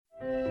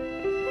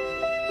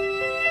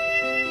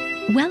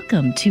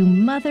Welcome to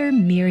Mother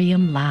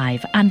Miriam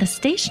Live on the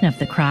Station of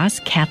the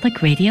Cross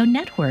Catholic Radio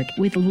Network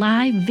with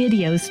live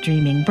video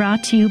streaming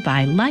brought to you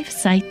by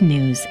LifeSite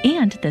News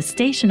and the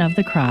Station of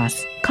the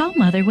Cross. Call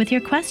Mother with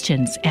your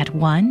questions at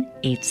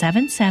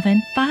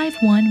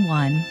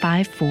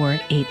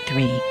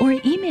 1-877-511-5483 or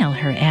email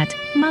her at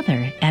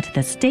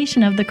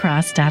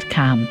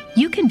mother@thestationofthecross.com.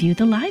 You can view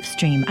the live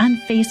stream on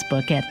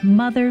Facebook at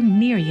Mother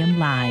Miriam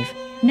Live.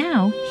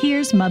 Now,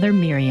 here's Mother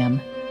Miriam.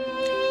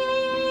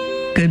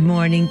 Good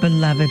morning,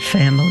 beloved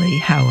family.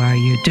 How are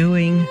you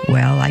doing?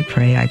 Well, I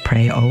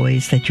pray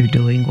always that you're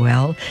doing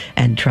well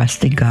and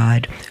trusting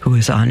God who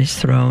is on his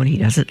throne. He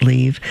doesn't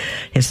leave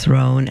his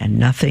throne and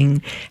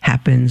nothing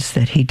happens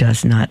that he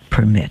does not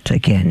permit.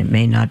 Again, it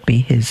may not be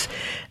his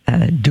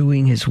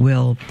doing his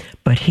will,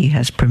 but he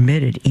has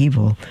permitted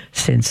evil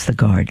since the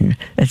garden.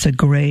 It's a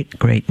great,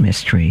 great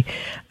mystery.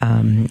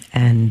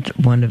 And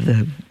one of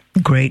the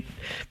great,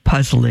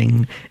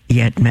 puzzling,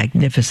 yet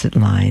magnificent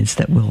lines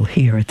that we'll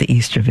hear at the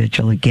Easter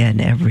Vigil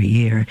again every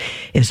year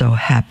is, "Oh,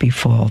 happy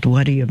fault."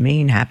 What do you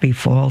mean, happy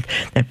fault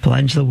that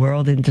plunged the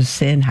world into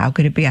sin? How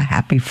could it be a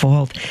happy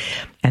fault?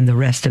 And the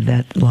rest of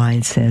that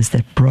line says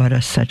that brought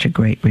us such a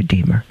great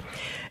Redeemer.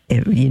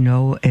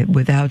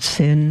 Without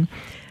sin,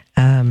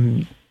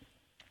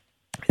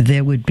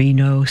 there would be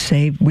no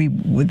Savior. We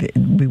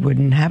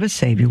wouldn't have a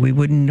Savior. We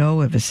wouldn't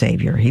know of a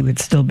Savior. He would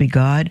still be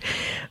God,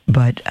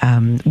 but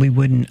we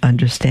wouldn't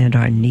understand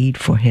our need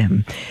for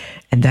him.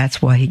 And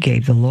that's why he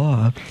gave the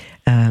law,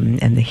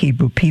 and the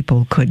Hebrew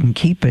people couldn't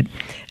keep it.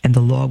 And the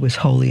law was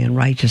holy and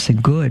righteous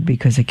and good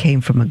because it came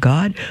from a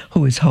God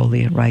who is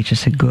holy and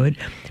righteous and good,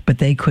 but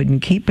they couldn't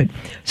keep it.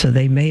 So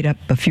they made up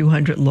a few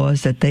hundred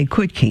laws that they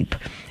could keep.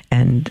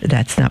 And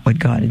that's not what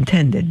God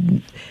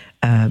intended.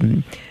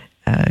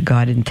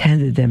 God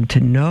intended them to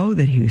know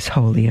that he was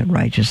holy and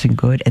righteous and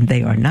good, and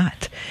they are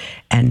not,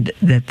 and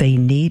that they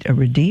need a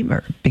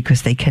Redeemer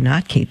because they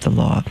cannot keep the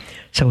law.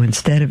 So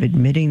instead of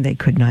admitting they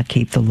could not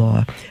keep the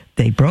law,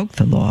 they broke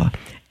the law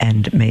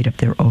and made up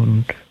their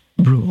own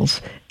rules,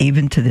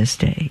 even to this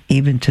day.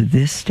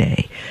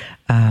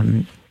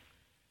 And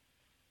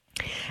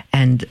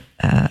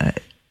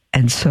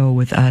so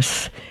with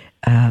us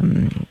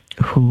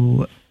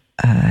who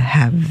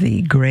have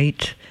the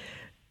great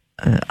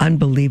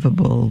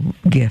unbelievable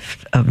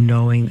gift of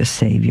knowing the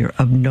Savior,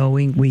 of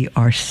knowing we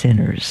are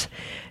sinners,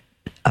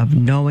 of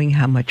knowing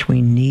how much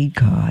we need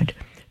God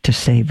to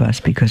save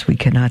us because we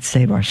cannot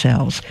save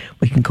ourselves.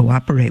 We can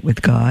cooperate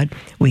with God.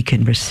 We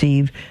can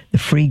receive the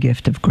free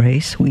gift of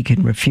grace. We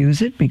can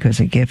refuse it because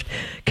a gift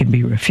can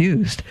be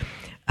refused.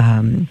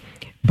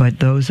 But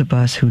those of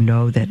us who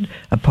know that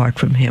apart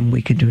from him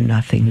we can do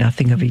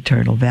nothing of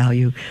eternal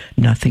value,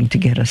 nothing to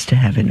get us to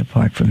heaven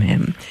apart from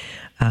him.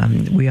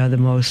 We are the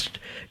most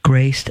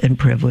graced and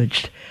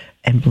privileged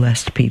and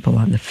blessed people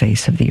on the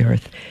face of the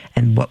earth.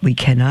 And what we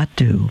cannot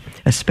do,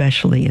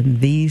 especially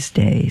in these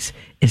days,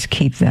 is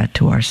keep that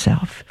to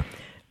ourselves.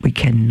 We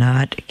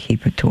cannot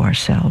keep it to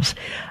ourselves.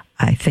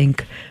 I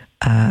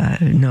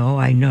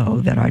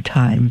know that our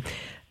time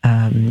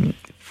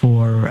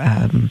for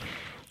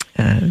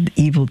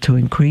evil to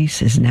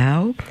increase is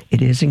now.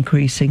 It is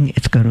increasing.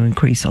 It's going to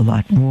increase a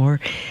lot more.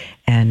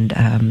 And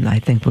I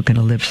think we're going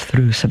to live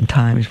through some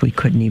times we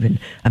couldn't even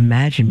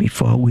imagine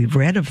before. We've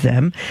read of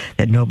them,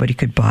 that nobody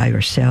could buy or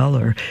sell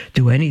or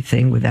do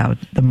anything without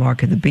the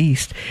mark of the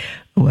beast.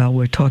 Well,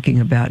 we're talking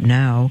about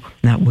now,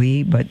 not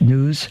we, but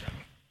news,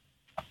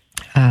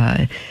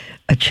 a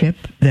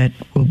chip that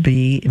will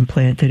be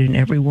implanted in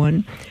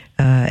everyone.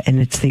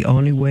 And it's the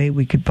only way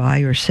we could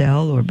buy or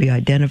sell or be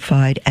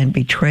identified and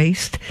be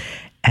traced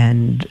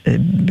and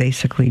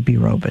basically be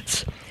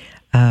robots.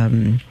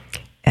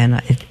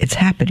 And it's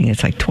happening.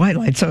 It's like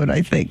Twilight Zone,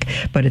 I think,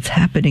 but it's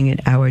happening in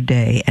our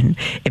day. And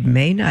it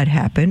may not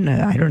happen.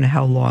 I don't know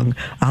how long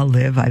I'll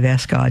live. I've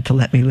asked God to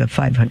let me live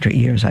 500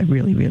 years. I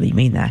really, really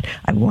mean that.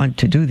 I want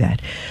to do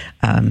that.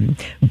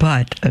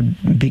 But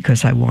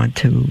because I want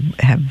to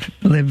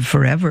live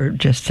forever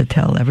just to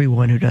tell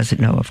everyone who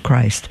doesn't know of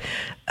Christ,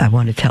 I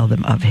want to tell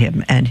them of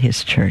him and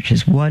his church,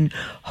 his one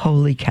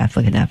holy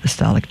Catholic and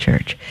Apostolic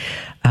Church.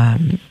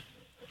 I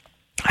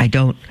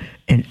don't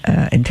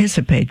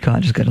anticipate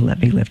God is going to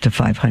let me live to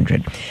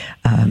 500,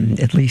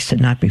 at least to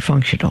not be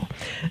functional.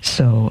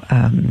 So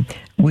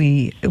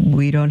we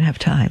don't have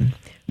time.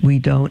 We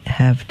don't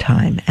have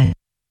time. And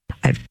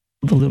I've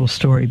told a little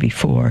story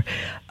before,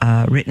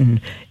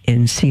 written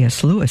in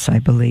C.S. Lewis, I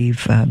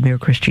believe, Mere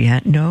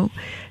Christianity. No,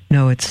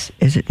 is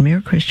it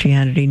Mere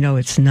Christianity? No,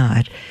 it's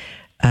not.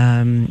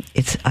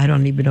 I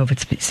don't even know if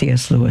it's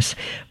C.S. Lewis,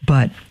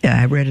 but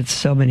I read it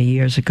so many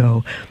years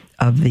ago,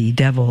 of the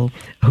devil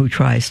who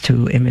tries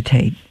to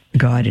imitate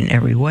God in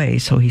every way.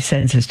 So he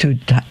sends his two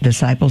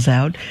disciples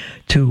out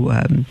to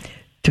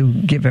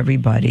give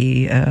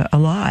everybody a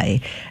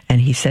lie. And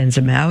he sends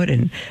them out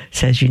and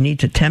says, you need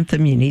to tempt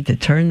them, you need to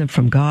turn them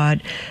from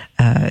God.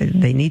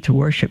 They need to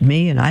worship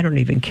me, and I don't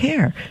even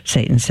care,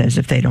 Satan says,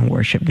 if they don't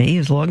worship me,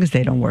 as long as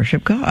they don't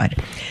worship God.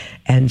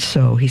 And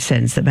so he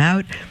sends them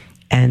out,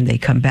 and they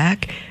come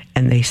back,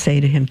 And they say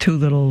to him, two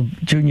little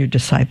junior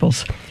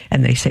disciples,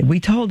 and they say, we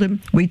told him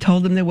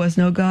there was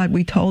no God.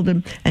 We told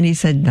him. And he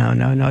said,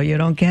 no, you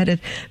don't get it.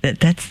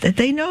 That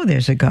they know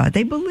there's a God.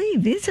 They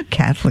believe. These are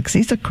Catholics.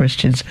 These are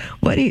Christians.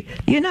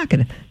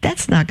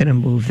 That's not going to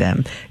move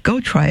them.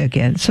 Go try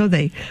again. So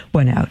they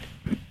went out.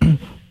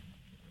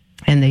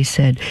 And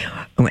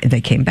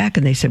they came back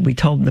and they said, we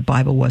told them the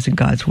Bible wasn't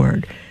God's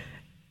word.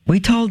 We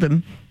told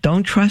him,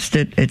 don't trust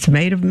it. It's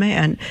made of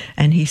man.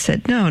 And he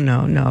said,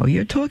 no.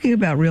 You're talking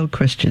about real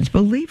Christians,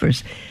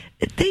 believers.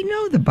 They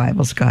know the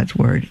Bible's God's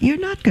word. You're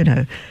not going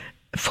to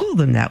fool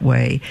them that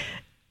way.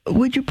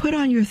 Would you put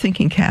on your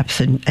thinking caps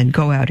and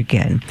go out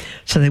again?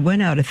 So they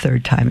went out a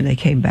third time and they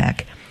came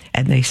back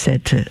and they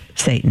said to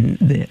Satan,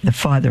 the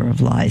father of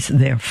lies,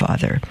 their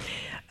father,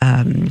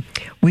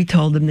 we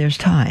told them there's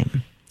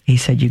time. He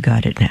said, you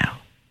got it now.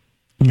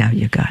 Now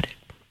you got it.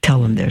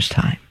 Tell them there's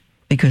time.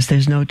 Because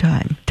there's no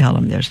time. Tell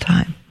them there's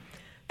time.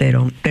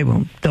 They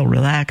won't. They'll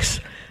relax.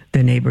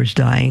 The neighbor's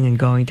dying and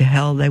going to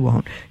hell. They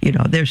won't.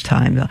 There's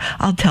time.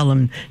 I'll tell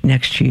them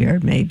next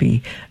year,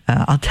 maybe.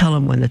 I'll tell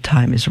them when the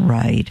time is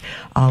right.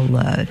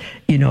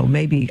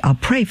 Maybe I'll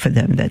pray for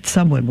them that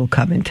someone will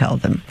come and tell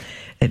them.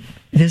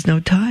 There's no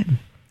time.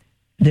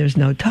 There's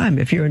no time.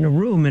 If you're in a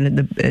room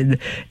and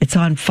it's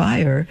on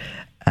fire,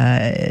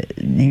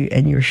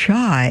 and you're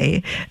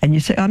shy, and you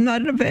say, I'm not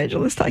an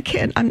evangelist,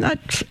 I'm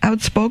not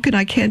outspoken,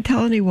 I can't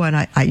tell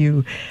anyone,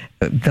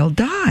 they'll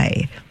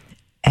die.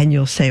 And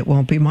you'll say, it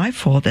won't be my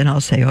fault, and I'll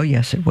say, oh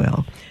yes it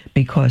will,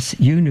 because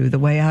you knew the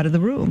way out of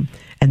the room,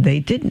 and they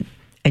didn't,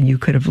 and you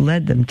could have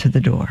led them to the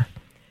door.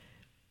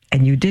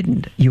 And you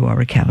didn't. You are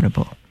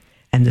accountable.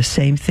 And the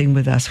same thing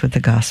with us with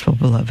the gospel,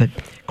 beloved.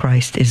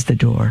 Christ is the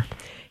door.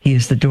 He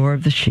is the door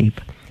of the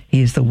sheep.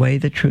 He is the way,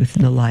 the truth,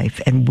 and the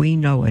life, and we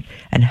know it.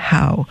 And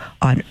how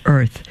on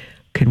earth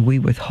can we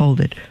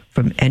withhold it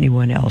from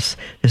anyone else?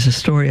 There's a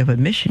story of a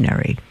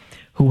missionary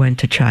who went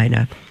to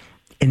China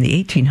in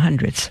the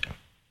 1800s,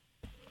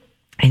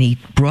 and he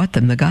brought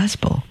them the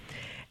gospel.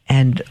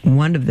 And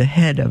the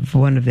head of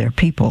one of their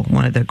people,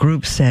 one of their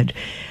groups, said,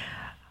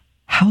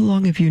 how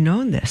long have you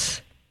known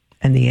this?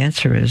 And the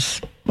answer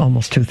is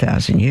almost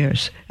 2,000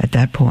 years at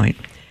that point.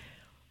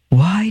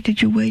 Why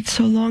did you wait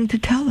so long to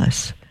tell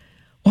us?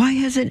 Why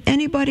hasn't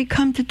anybody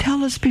come to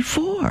tell us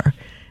before?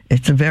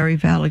 It's a very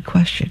valid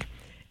question.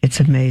 It's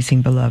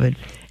amazing, beloved.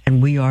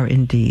 And we are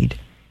indeed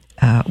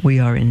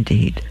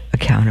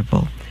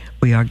accountable.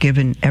 We are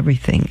given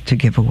everything to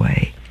give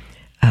away.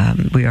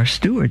 We are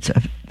stewards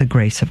of the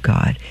grace of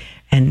God.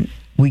 And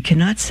we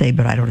cannot say,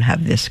 but I don't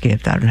have this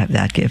gift, I don't have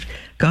that gift.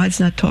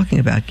 God's not talking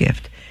about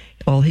gift.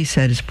 All he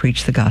said is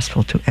preach the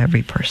gospel to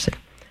every person.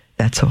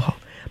 That's all.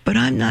 But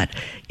I'm not,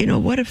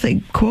 what if they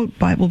quote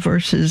Bible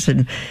verses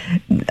and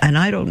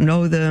I don't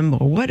know them?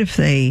 Or what if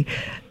they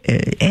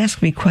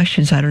ask me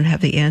questions I don't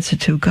have the answer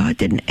to? God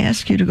didn't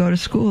ask you to go to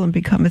school and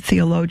become a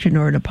theologian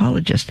or an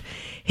apologist.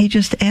 He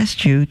just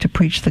asked you to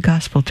preach the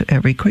gospel to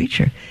every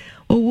creature.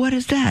 Well, what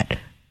is that?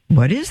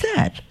 What is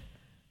that?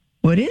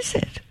 What is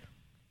it?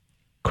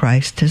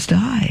 Christ has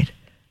died.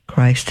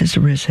 Christ has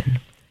risen.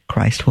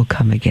 Christ will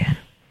come again.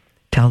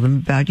 Tell them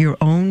about your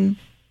own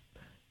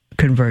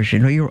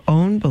conversion or your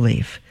own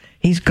belief.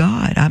 He's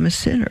God. I'm a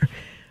sinner.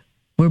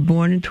 We're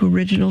born into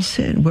original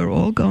sin. We're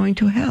all going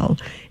to hell.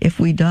 If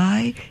we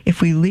die,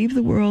 if we leave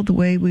the world the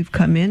way we've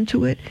come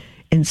into it,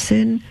 in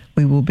sin,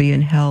 we will be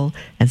in hell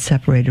and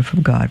separated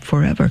from God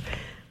forever.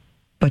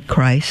 But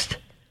Christ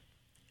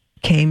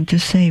came to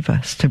save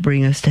us, to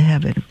bring us to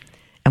heaven.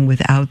 And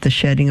without the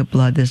shedding of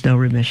blood, there's no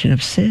remission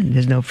of sin.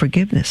 There's no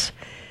forgiveness.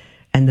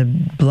 And the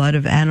blood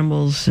of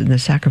animals and the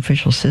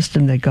sacrificial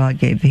system that God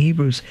gave the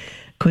Hebrews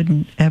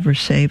couldn't ever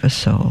save a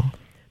soul.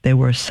 They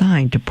were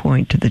assigned to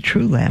point to the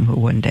true Lamb who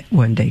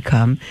one day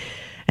come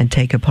and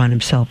take upon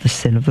himself the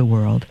sin of the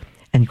world.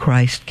 And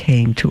Christ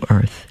came to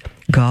earth,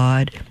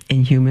 God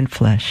in human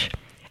flesh,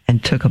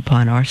 and took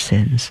upon our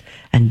sins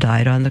and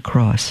died on the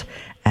cross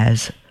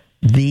as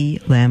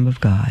the Lamb of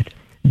God,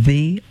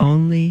 the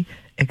only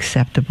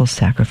acceptable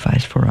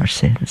sacrifice for our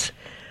sins.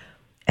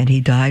 And he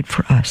died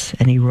for us,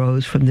 and he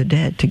rose from the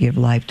dead to give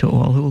life to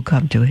all who will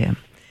come to him.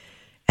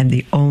 And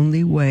the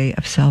only way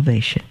of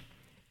salvation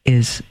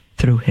is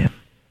through him.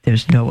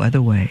 There's no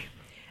other way.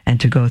 And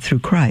to go through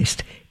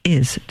Christ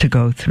is to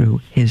go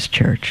through his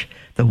church,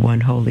 the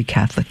one holy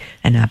Catholic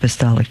and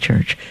Apostolic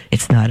Church.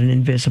 It's not an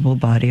invisible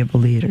body of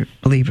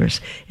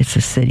believers. It's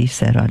a city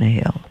set on a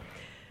hill.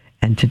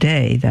 And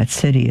today, that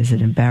city is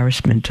an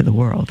embarrassment to the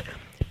world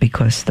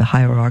because the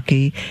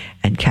hierarchy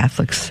and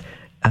Catholics,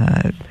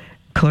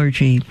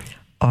 clergy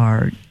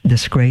are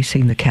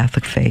disgracing the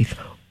Catholic faith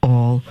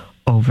all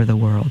over the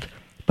world.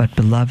 But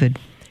beloved,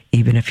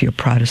 even if you're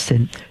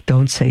Protestant,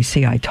 don't say,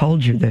 see, I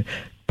told you the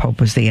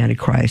Pope was the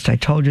Antichrist. I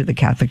told you the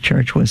Catholic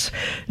Church was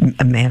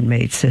a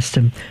man-made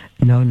system.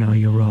 No,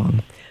 you're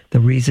wrong. The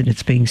reason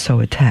it's being so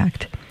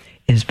attacked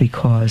is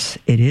because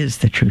it is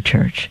the true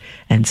church,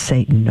 and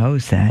Satan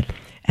knows that.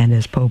 And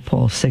as Pope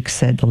Paul VI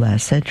said the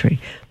last century,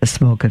 the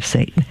smoke of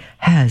Satan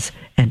has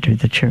entered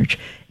the church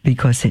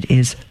because it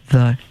is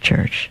the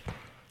church.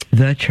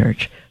 The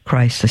church.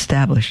 Christ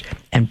established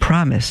and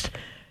promised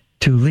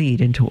to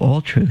lead into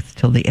all truth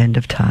till the end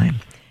of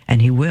time.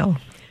 And he will,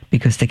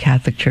 because the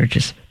Catholic Church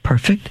is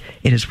perfect.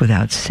 It is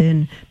without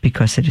sin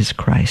because it is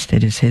Christ.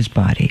 It is his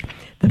body.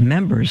 The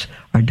members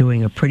are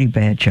doing a pretty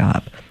bad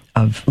job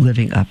of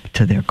living up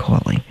to their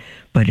calling.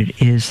 But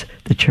it is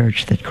the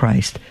church that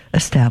Christ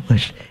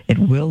established. It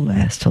will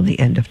last till the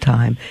end of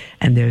time,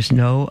 and there's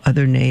no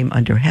other name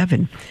under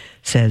heaven,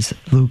 says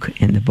Luke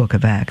in the book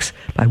of Acts,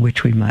 by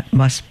which we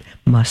must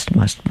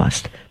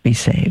be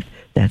saved.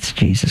 That's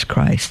Jesus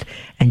Christ.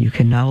 And you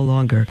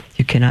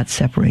cannot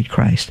separate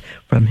Christ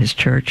from his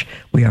church.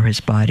 We are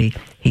his body.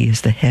 He is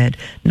the head,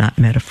 not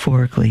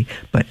metaphorically,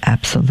 but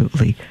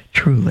absolutely,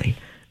 truly.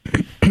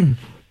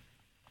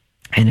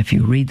 And if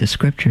you read the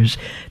scriptures,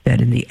 that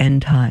in the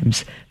end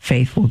times,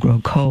 faith will grow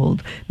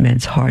cold,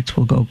 men's hearts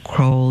will go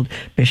cold,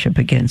 bishop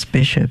against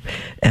bishop,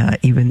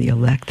 even the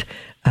elect,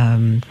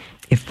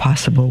 if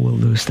possible, will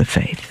lose the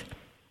faith.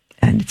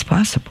 And it's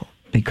possible,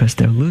 because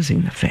they're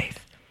losing the faith.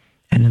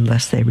 And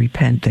unless they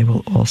repent, they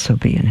will also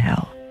be in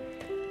hell.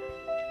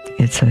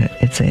 It's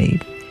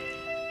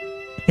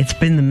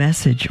been the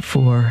message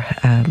for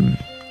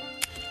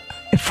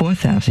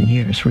 4,000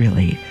 years,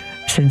 really,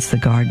 since the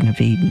Garden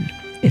of Eden.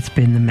 It's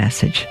been the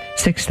message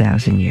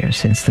 6,000 years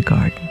since the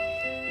garden.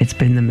 It's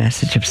been the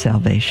message of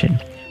salvation.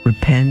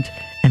 Repent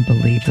and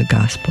believe the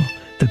gospel,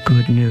 the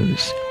good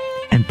news.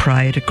 And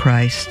prior to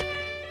Christ,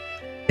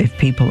 if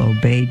people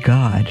obeyed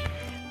God,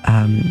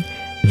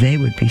 they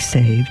would be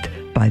saved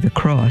by the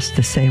cross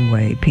the same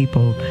way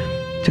people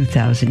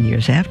 2,000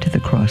 years after the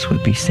cross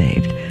would be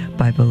saved,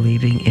 by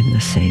believing in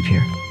the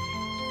Savior.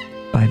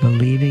 By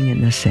believing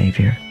in the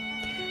Savior.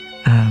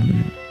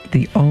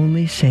 The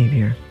only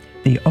Savior,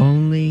 the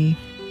only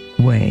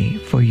way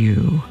for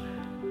you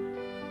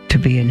to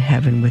be in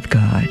heaven with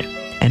God.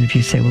 And if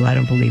you say, well, I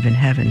don't believe in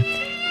heaven,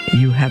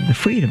 you have the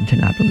freedom to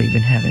not believe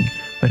in heaven.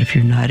 But if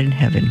you're not in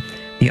heaven,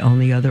 the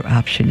only other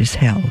option is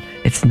hell.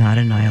 It's not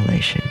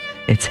annihilation.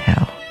 It's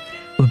hell.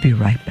 We'll be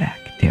right back,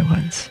 dear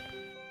ones.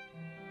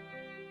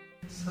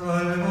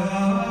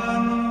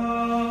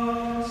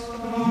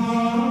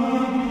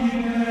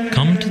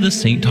 Come to the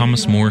St.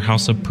 Thomas More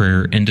House of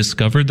Prayer and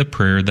discover the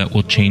prayer that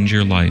will change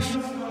your life.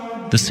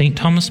 The St.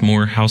 Thomas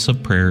More House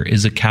of Prayer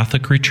is a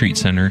Catholic retreat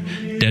center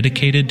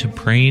dedicated to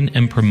praying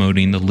and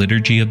promoting the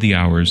Liturgy of the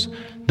Hours,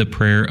 the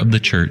prayer of the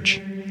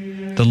Church.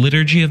 The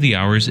Liturgy of the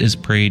Hours is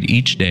prayed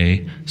each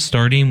day,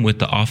 starting with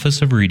the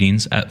Office of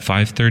Readings at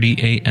 5:30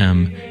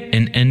 a.m.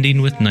 and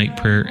ending with night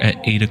prayer at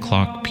 8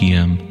 o'clock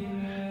p.m.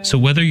 So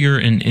whether you're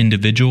an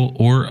individual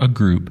or a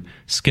group,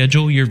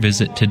 schedule your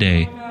visit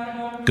today.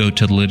 Go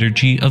to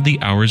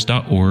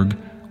liturgyofthehours.org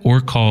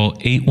or call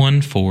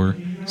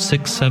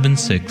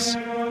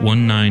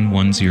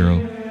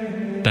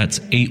 814-676-1910. That's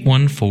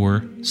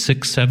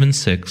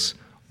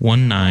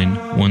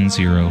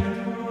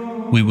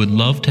 814-676-1910. We would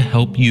love to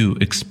help you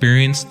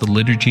experience the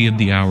Liturgy of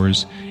the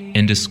Hours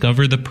and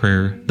discover the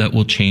prayer that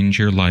will change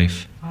your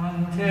life.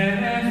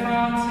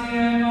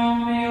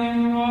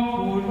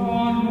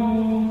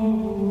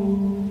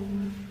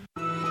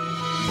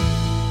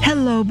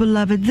 Hello,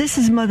 beloved. This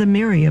is Mother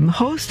Miriam,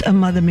 host of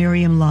Mother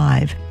Miriam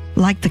Live.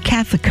 Like the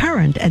Catholic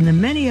Current and the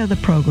many other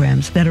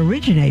programs that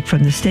originate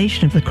from the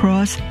Station of the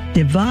Cross,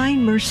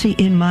 Divine Mercy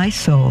in My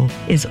Soul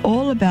is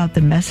all about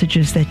the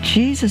messages that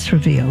Jesus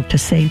revealed to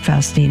St.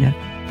 Faustina.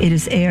 It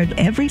is aired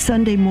every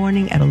Sunday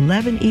morning at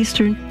 11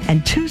 Eastern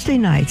and Tuesday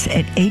nights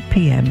at 8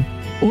 p.m.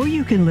 Or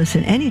you can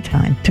listen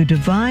anytime to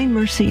Divine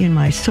Mercy in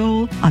My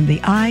Soul on the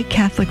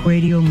iCatholic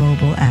Radio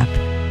mobile app.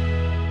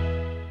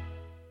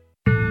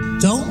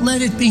 Don't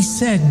let it be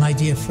said, my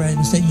dear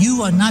friends, that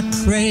you are not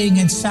praying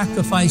and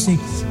sacrificing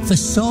for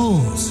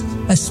souls,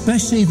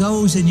 especially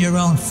those in your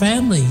own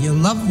family, your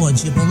loved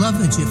ones, your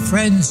beloveds, your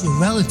friends, your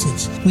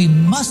relatives. We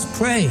must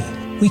pray.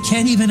 We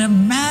can't even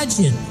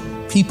imagine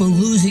people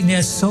losing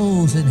their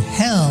souls in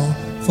hell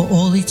for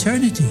all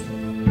eternity.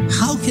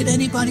 How could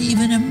anybody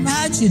even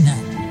imagine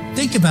that?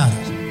 Think about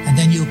it. And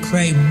then you'll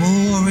pray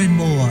more and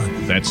more.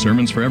 That's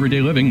Sermons for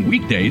Everyday Living,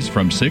 weekdays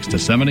from 6 to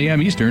 7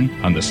 a.m. Eastern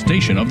on the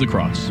Station of the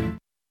Cross.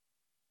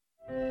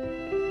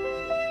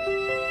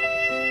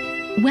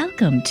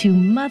 Welcome to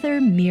Mother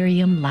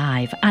Miriam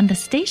Live on the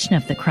Station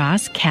of the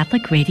Cross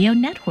Catholic Radio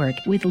Network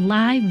with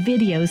live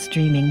video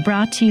streaming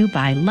brought to you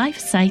by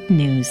LifeSite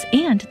News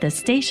and the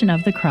Station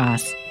of the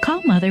Cross.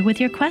 Call Mother with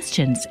your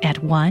questions at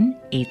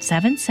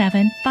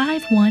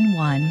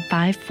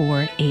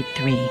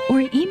 1-877-511-5483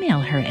 or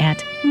email her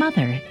at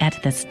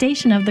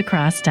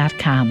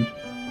mother@thestationofthecross.com.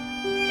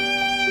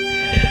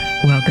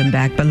 Welcome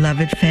back,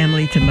 beloved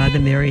family, to Mother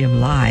Miriam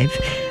Live.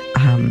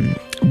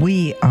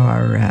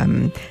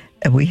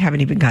 We haven't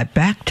even got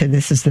back to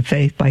This is the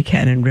Faith by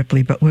Canon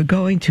Ripley, but we're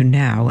going to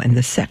now, and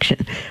the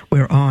section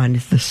we're on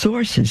is the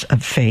sources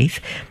of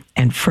faith,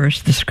 and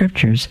first the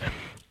scriptures.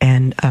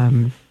 And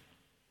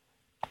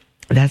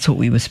That's what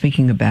we were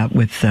speaking about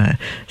with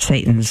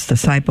Satan's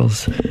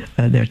disciples,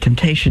 their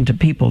temptation to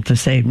people to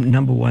say,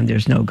 number one,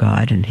 there's no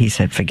God. And he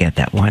said, forget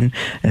that one.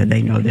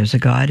 They know there's a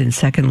God. And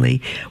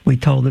secondly, we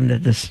told them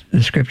that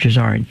the scriptures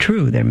aren't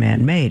true. They're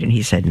man-made. And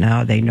he said,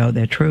 no, they know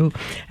they're true.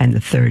 And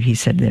the third, he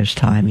said, there's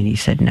time. And he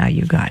said, now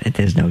you got it.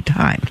 There's no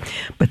time.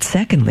 But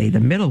secondly, the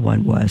middle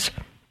one was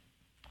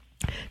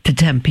to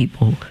tempt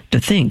people to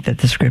think that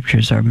the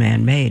scriptures are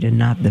man-made and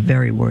not the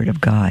very word of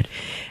God.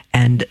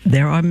 And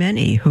there are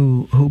many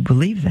who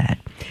believe that,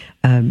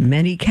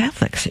 many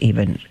Catholics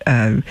even,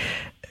 and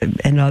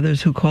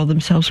others who call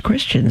themselves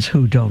Christians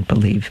who don't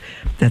believe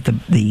that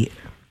the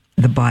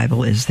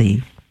Bible is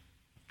the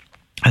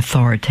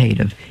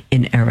authoritative,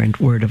 inerrant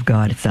Word of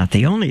God. It's not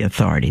the only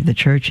authority. The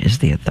Church is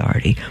the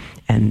authority,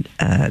 and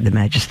the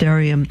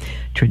magisterium,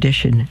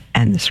 tradition,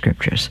 and the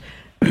Scriptures.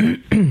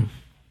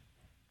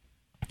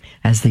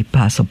 As the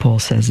Apostle Paul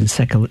says in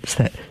 2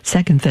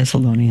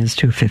 Thessalonians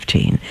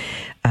 2:15,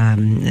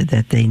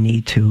 that they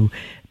need to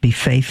be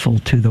faithful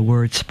to the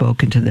word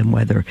spoken to them,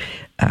 whether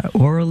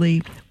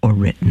orally or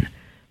written.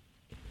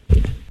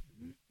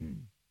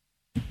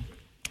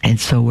 And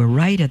so we're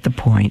right at the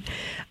point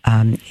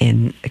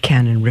in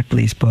Canon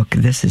Ripley's book,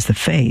 This is the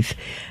Faith,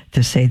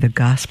 to say the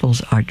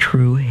Gospels are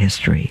true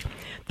history.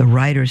 The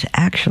writers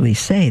actually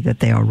say that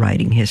they are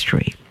writing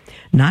history,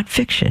 not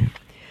fiction.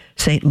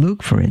 St.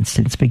 Luke, for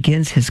instance,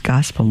 begins his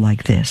gospel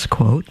like this,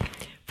 quote,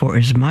 For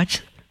as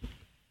much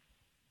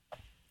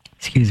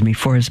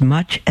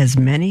as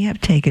many have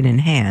taken in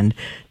hand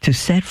to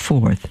set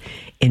forth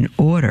in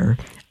order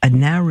a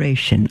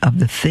narration of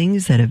the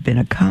things that have been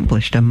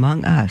accomplished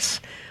among us,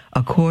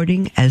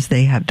 according as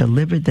they have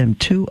delivered them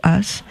to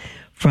us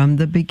from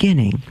the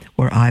beginning,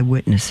 were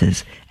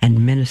eyewitnesses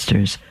and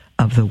ministers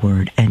of the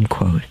word, end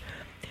quote.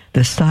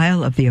 The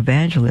style of the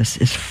evangelists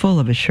is full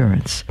of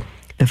assurance.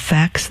 The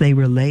facts they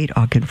relate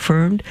are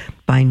confirmed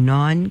by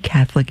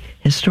non-Catholic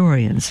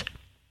historians,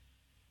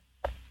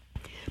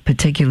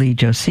 particularly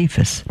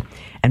Josephus.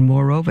 And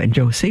moreover, and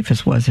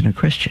Josephus wasn't a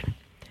Christian,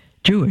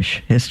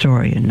 Jewish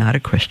historian, not a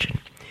Christian.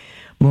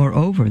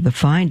 Moreover, the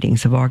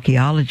findings of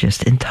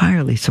archaeologists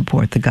entirely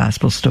support the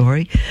gospel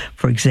story.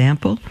 For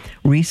example,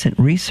 recent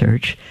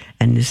research,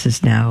 and this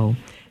is now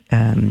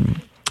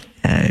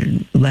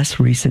less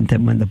recent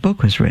than when the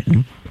book was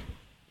written,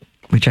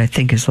 which I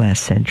think is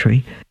last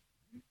century.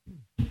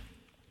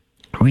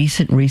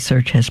 Recent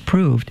research has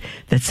proved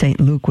that St.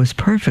 Luke was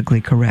perfectly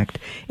correct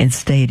in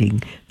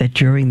stating that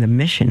during the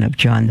mission of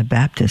John the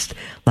Baptist,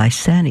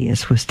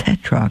 Lysanias was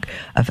tetrarch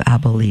of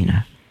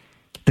Abilene.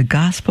 The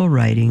gospel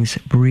writings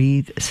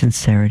breathe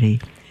sincerity.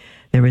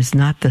 There is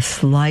not the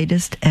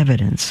slightest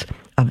evidence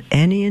of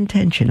any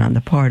intention on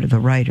the part of the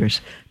writers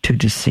to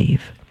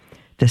deceive.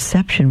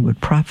 Deception would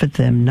profit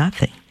them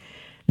nothing.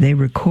 They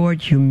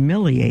record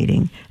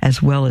humiliating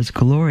as well as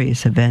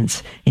glorious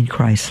events in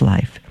Christ's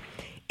life.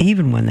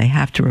 Even when they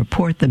have to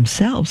report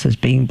themselves as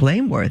being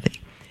blameworthy,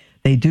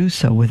 they do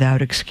so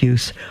without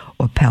excuse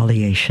or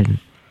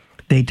palliation.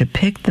 They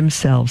depict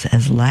themselves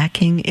as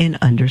lacking in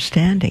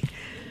understanding.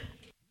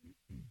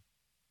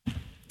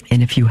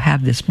 And if you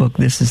have this book,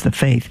 This is the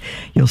Faith,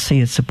 you'll see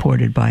it's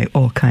supported by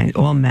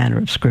all manner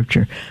of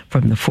scripture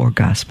from the four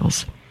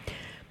Gospels.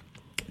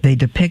 They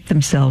depict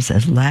themselves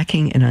as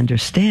lacking in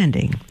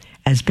understanding,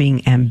 as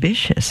being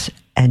ambitious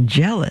and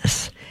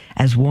jealous,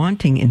 as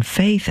wanting in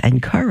faith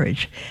and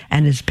courage,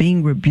 and as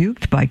being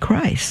rebuked by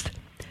Christ.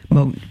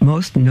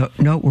 Most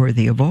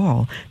noteworthy of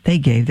all, they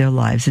gave their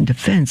lives in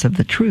defense of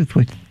the truth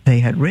which they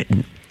had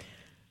written.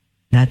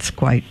 That's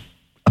quite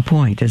a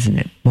point, isn't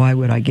it? Why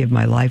would I give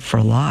my life for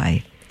a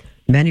lie?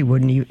 Many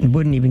wouldn't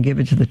even give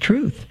it to the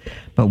truth.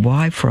 But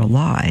why for a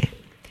lie?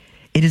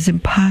 It is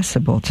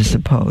impossible to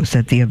suppose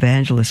that the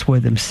evangelists were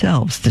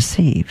themselves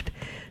deceived.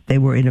 They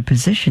were in a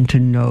position to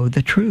know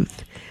the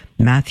truth.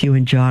 Matthew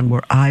and John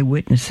were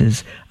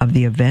eyewitnesses of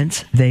the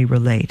events they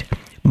relate.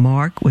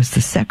 Mark was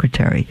the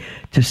secretary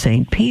to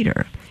St.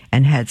 Peter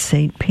and had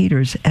St.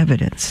 Peter's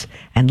evidence,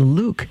 and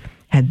Luke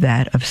had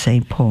that of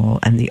St. Paul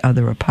and the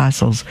other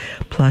apostles,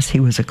 plus he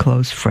was a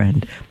close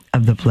friend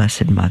of the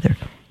Blessed Mother.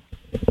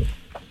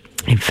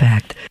 In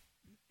fact,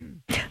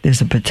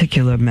 there's a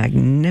particular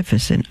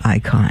magnificent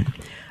icon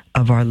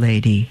of Our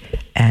Lady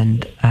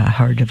and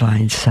her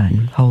divine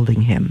Son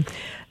holding him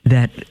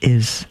that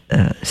is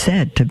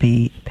said to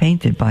be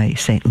painted by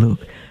St. Luke.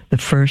 The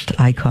first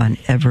icon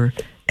ever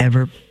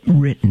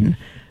written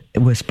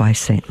was by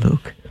St.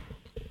 Luke.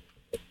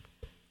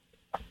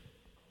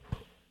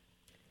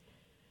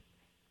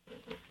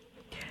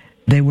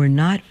 They were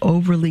not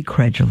overly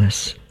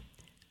credulous.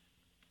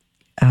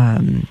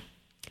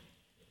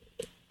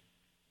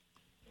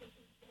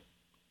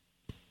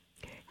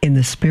 In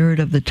the spirit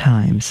of the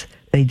times,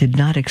 they did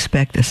not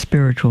expect a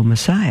spiritual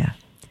Messiah,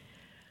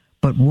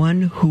 but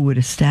one who would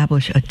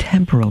establish a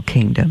temporal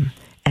kingdom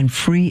and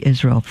free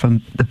Israel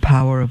from the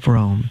power of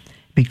Rome.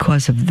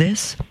 Because of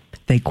this,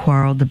 they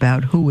quarreled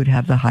about who would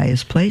have the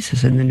highest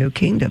places in the new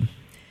kingdom.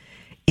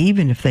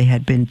 Even if they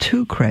had been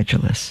too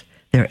credulous,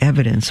 their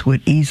evidence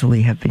would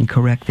easily have been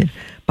corrected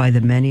by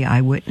the many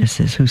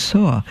eyewitnesses who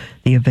saw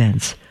the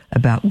events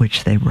about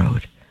which they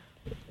wrote.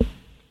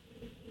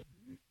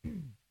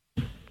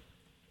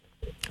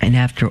 And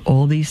after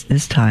all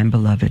this time,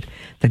 beloved,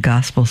 the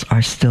Gospels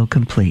are still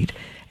complete,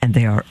 and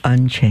they are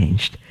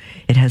unchanged.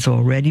 It has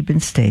already been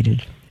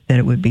stated that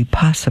it would be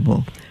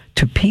possible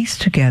to piece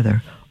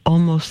together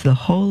almost the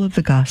whole of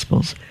the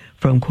Gospels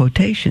from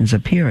quotations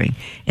appearing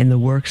in the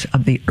works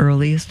of the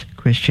earliest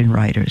Christian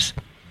writers.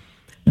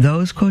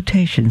 Those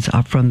quotations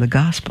are from the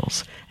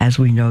Gospels as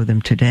we know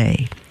them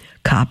today.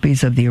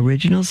 Copies of the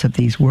originals of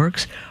these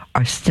works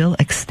are still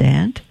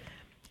extant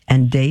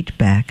and date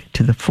back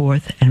to the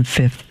 4th and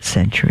 5th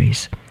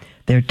centuries.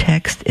 Their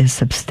text is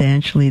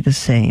substantially the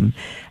same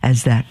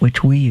as that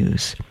which we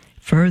use.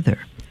 Further,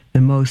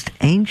 the most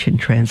ancient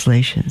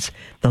translations,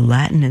 the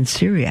Latin and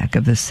Syriac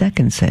of the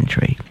 2nd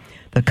century,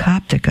 the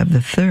Coptic of the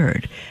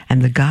 3rd,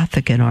 and the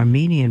Gothic and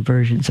Armenian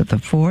versions of the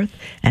 4th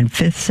and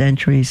 5th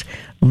centuries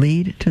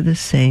lead to the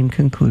same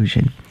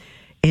conclusion.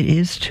 It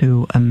is,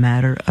 too, a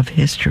matter of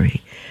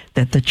history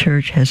that the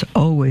Church has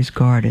always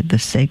guarded the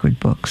sacred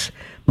books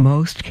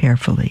most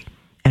carefully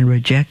and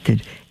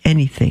rejected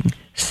anything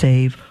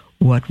save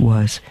what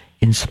was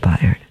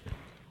inspired.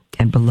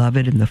 And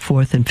beloved, in the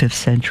 4th and 5th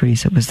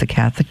centuries, it was the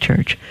Catholic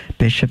Church,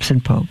 bishops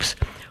and popes,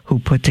 who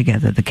put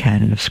together the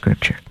canon of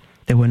Scripture.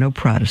 There were no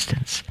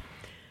Protestants.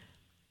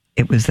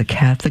 It was the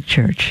Catholic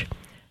Church,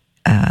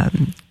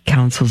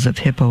 councils of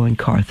Hippo and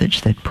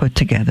Carthage, that put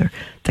together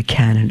the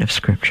canon of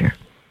Scripture.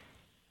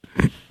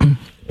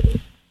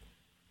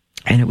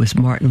 And it was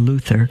Martin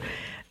Luther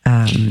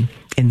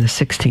in the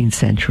 16th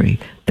century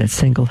that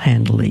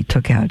single-handedly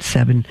took out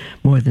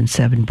more than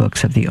seven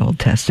books of the Old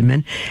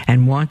Testament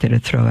and wanted to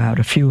throw out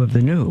a few of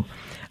the New,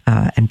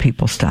 and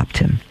people stopped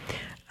him.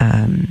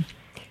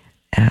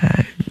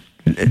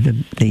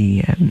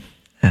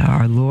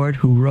 Our Lord,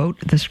 who wrote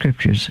the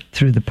Scriptures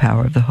through the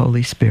power of the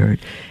Holy Spirit,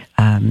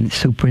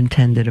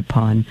 superintended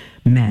upon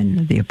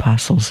men, the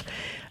apostles,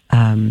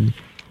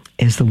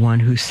 is the one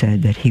who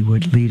said that he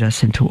would lead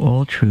us into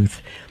all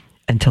truth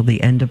until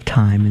the end of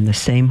time, and the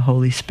same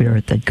Holy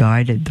Spirit that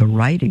guided the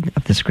writing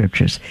of the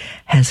Scriptures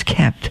has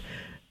kept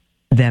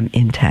them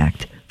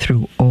intact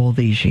through all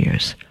these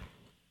years.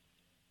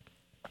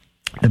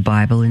 The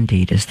Bible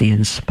indeed is the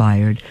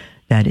inspired,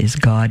 that is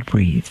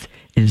God-breathed,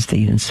 is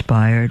the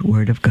inspired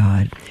Word of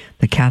God.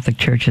 The Catholic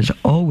Church has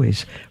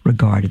always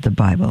regarded the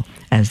Bible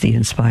as the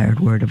inspired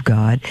Word of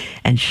God,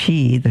 and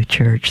she, the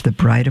Church, the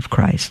bride of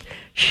Christ,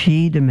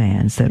 she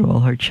demands that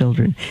all her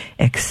children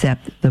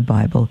accept the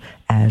Bible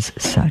as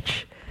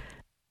such.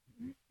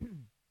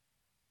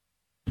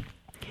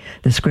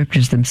 The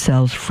Scriptures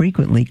themselves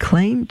frequently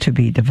claim to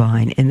be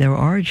divine in their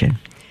origin.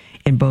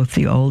 In both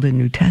the Old and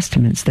New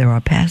Testaments, there are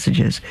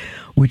passages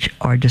which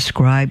are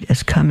described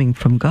as coming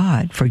from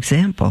God. For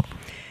example,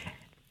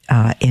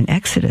 in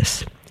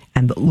Exodus,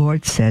 and the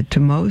Lord said to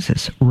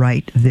Moses,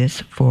 "Write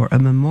this for a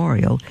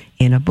memorial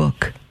in a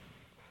book."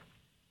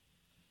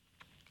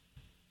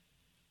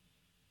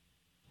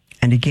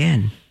 And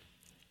again,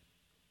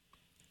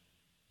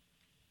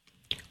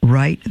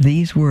 "Write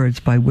these words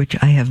by which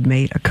I have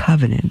made a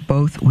covenant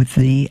both with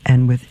thee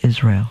and with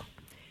Israel."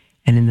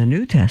 And in the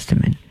New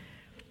Testament,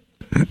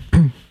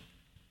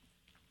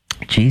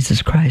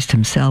 Jesus Christ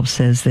himself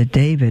says that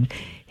David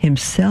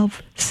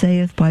himself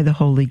saith by the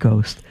Holy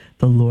Ghost,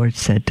 "The Lord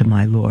said to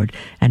my Lord."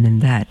 And in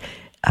that,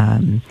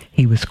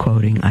 he was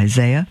quoting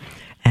Isaiah,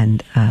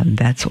 and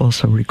that's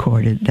also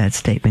recorded, that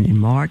statement, in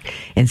Mark.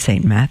 In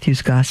St.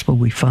 Matthew's Gospel,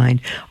 we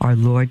find our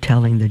Lord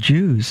telling the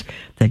Jews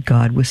that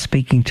God was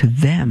speaking to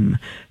them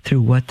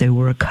through what they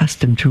were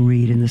accustomed to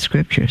read in the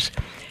Scriptures.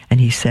 And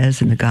he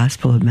says in the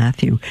Gospel of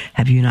Matthew,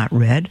 "Have you not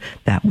read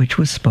that which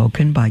was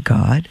spoken by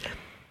God?"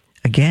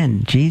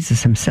 Again,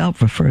 Jesus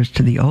himself refers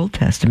to the Old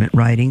Testament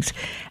writings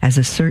as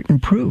a certain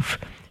proof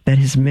that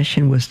his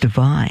mission was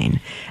divine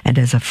and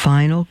as a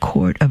final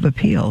court of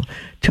appeal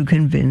to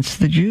convince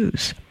the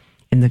Jews.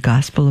 In the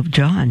Gospel of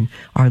John,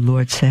 our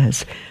Lord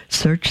says,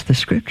 "Search the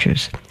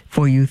Scriptures,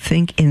 for you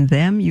think in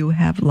them you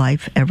have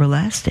life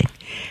everlasting,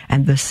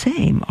 and the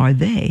same are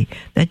they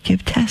that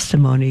give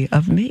testimony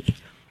of me."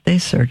 They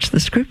search the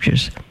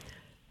Scriptures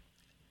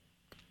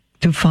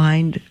to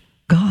find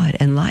God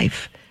and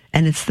life,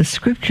 and it's the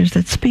Scriptures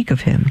that speak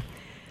of him.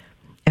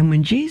 And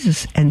when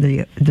Jesus and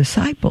the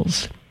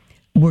disciples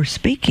were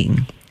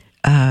speaking,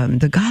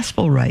 the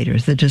gospel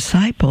writers, the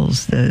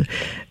disciples,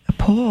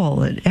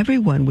 Paul, and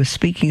everyone was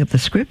speaking of the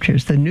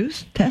Scriptures. The New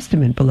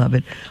Testament,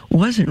 beloved,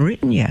 wasn't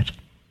written yet.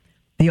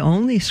 The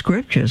only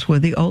Scriptures were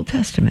the Old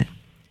Testament.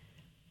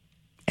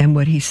 And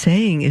what he's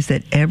saying is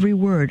that every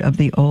word of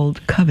the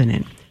Old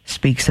Covenant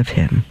speaks of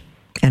him.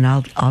 And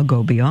I'll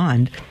go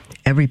beyond.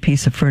 Every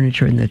piece of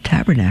furniture in the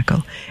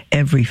tabernacle,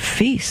 every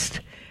feast,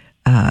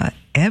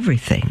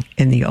 everything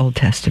in the Old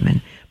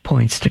Testament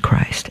points to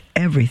Christ.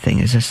 Everything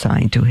is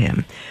assigned to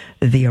him.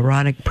 The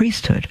Aaronic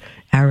priesthood,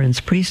 Aaron's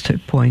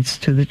priesthood, points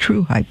to the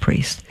true high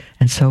priest,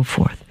 and so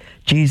forth.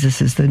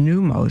 Jesus is the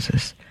new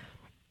Moses.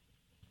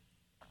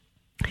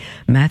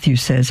 Matthew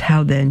says,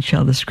 "How then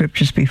shall the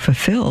scriptures be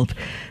fulfilled,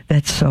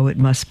 that so it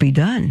must be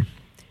done?"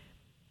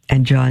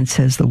 And John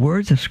says, "The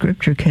words of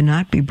scripture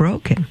cannot be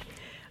broken."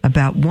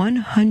 About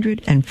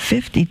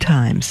 150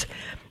 times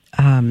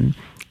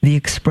the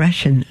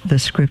expression "the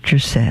scripture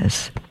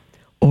says"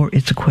 or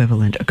its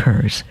equivalent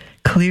occurs,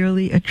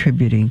 clearly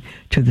attributing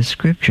to the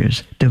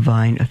scripture's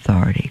divine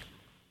authority.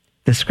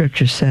 The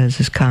scripture says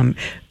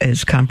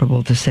is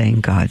comparable to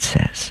saying God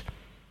says.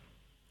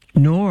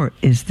 Nor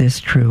is this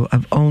true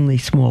of only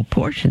small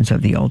portions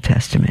of the Old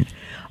Testament.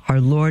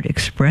 Our Lord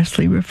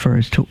expressly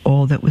refers to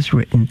all that was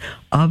written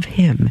of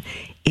him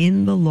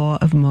in the law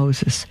of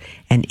Moses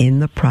and in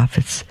the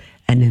prophets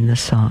and in the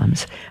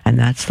Psalms. And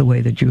that's the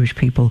way the Jewish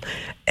people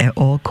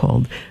all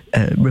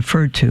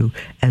referred to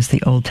as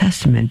the Old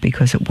Testament,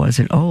 because it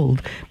wasn't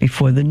old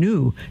before the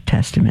New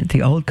Testament.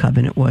 The Old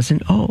Covenant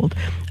wasn't old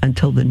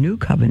until the New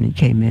Covenant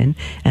came in,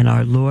 and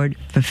our Lord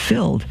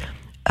fulfilled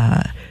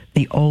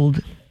the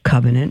Old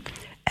Covenant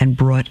and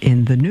brought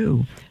in the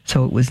New.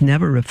 So it was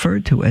never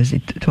referred to as,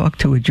 talk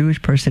to a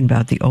Jewish person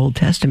about the Old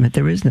Testament.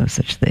 There is no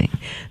such thing.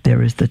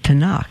 There is the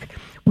Tanakh,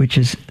 which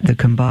is the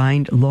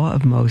combined law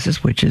of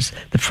Moses, which is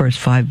the first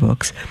 5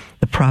 books,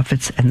 the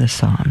prophets, and the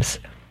Psalms.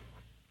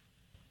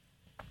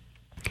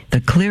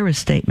 The clearest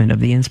statement of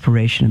the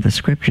inspiration of the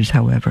scriptures,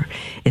 however,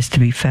 is to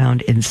be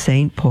found in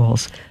St.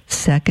 Paul's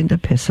second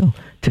epistle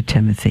to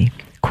Timothy.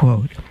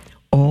 Quote,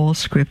 "All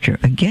scripture,"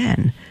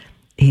 again,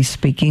 he's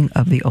speaking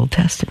of the Old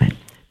Testament.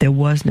 There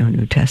was no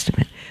New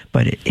Testament,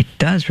 but it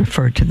does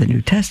refer to the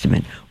New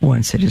Testament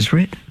once it is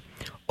written.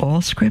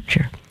 "All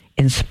scripture,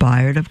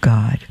 inspired of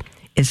God,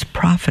 is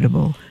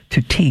profitable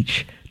to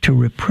teach, to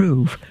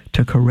reprove,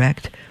 to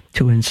correct,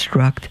 to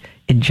instruct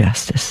in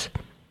justice."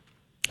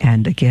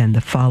 And again,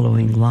 the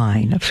following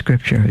line of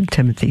scripture in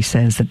Timothy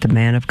says that the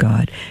man of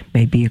God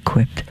may be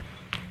equipped,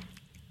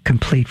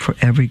 complete for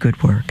every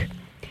good work.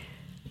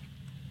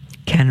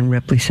 Canon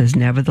Ripley says,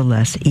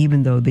 "Nevertheless,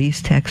 even though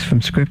these texts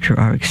from scripture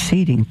are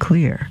exceedingly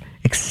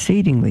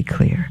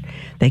clear,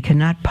 they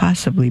cannot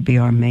possibly be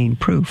our main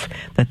proof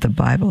that the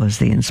Bible is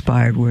the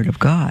inspired word of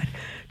God.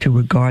 To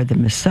regard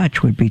them as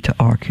such would be to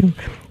argue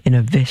in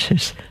a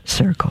vicious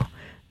circle."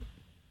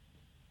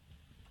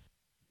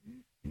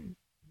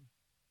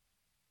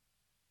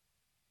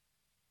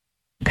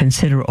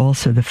 Consider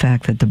also the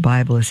fact that the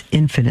Bible is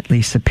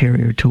infinitely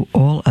superior to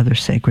all other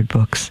sacred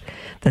books,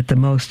 that the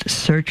most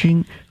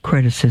searching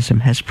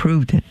criticism has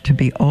proved it to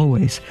be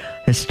always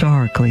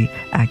historically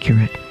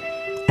accurate,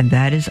 and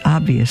that is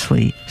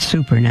obviously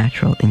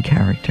supernatural in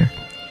character.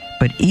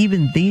 But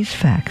even these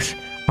facts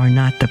are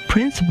not the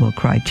principal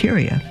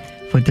criteria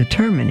for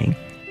determining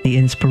the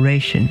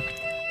inspiration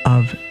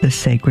of the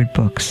sacred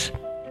books.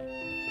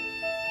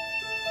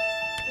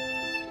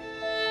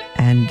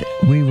 And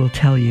we will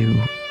tell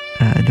you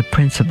the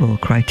principal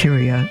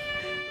criteria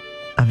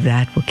of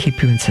that. Will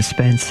keep you in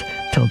suspense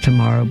till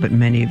tomorrow, but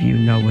many of you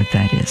know what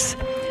that is.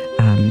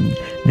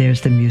 There's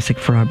the music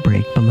for our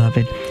break,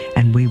 beloved,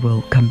 and we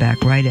will come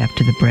back right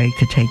after the break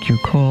to take your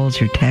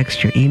calls, your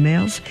texts, your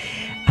emails,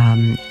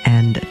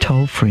 and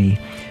toll free.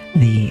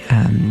 The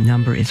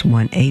number is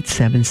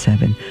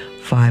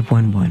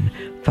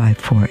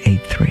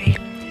 1-877-511-5483,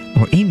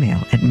 or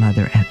email at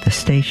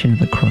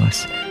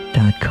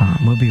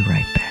mother@thestationofthecross.com. We'll be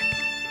right back.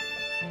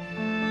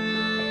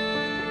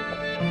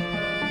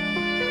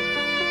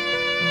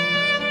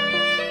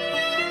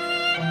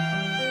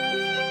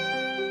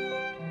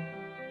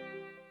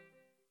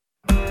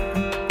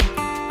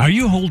 Are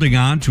you holding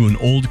on to an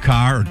old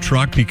car or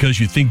truck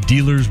because you think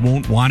dealers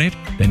won't want it?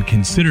 Then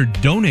consider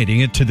donating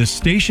it to the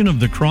Station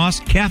of the Cross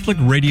Catholic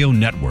Radio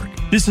Network.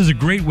 This is a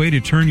great way to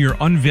turn your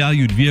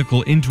unvalued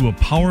vehicle into a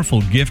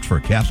powerful gift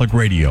for Catholic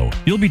radio.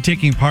 You'll be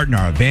taking part in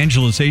our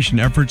evangelization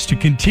efforts to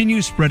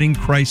continue spreading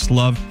Christ's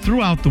love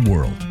throughout the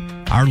world.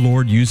 Our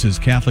Lord uses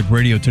Catholic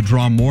radio to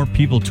draw more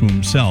people to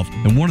himself,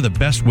 and one of the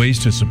best ways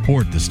to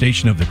support the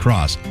Station of the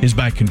Cross is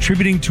by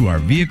contributing to our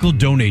vehicle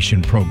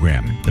donation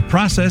program. The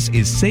process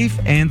is safe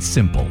and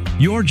simple.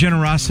 Your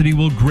generosity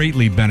will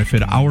greatly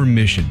benefit our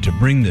mission to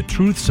bring the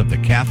truths of the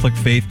Catholic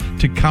faith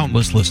to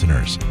countless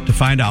listeners. To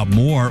find out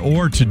more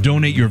or to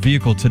donate your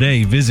vehicle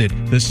today, visit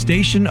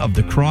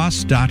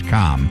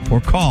thestationofthecross.com or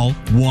call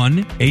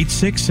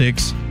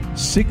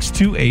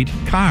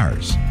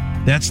 1-866-628-CARS.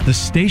 That's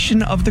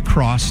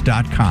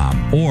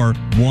thestationofthecross.com or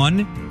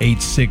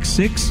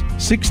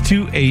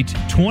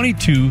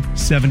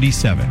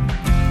 1-866-628-2277.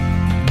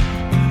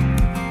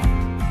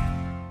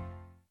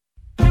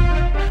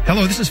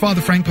 Hello, this is Father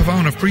Frank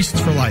Pavone of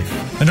Priests for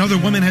Life. Another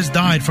woman has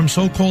died from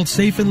so-called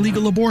safe and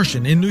legal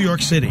abortion in New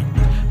York City.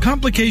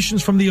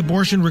 Complications from the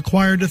abortion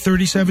required a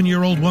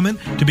 37-year-old woman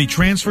to be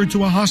transferred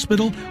to a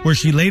hospital where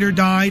she later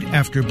died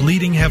after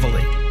bleeding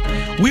heavily.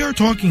 We are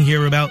talking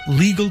here about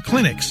legal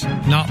clinics,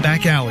 not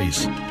back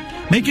alleys.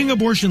 Making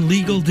abortion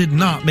legal did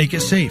not make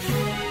it safe.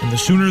 And the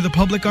sooner the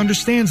public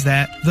understands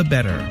that, the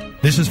better.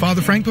 This is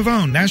Father Frank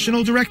Pavone,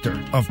 National Director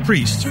of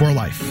Priests for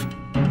Life.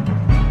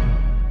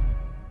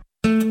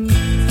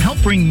 Help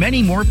bring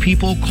many more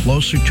people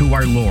closer to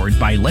our Lord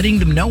by letting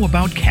them know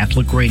about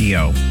Catholic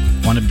radio.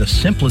 One of the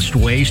simplest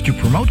ways to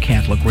promote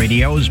Catholic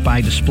Radio is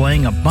by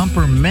displaying a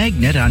bumper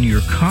magnet on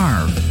your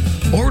car.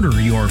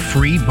 Order your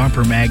free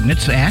bumper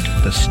magnets at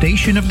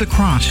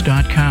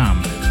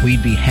thestationofthecross.com.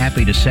 We'd be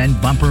happy to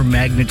send bumper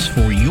magnets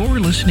for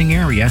your listening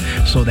area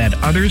so that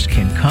others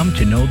can come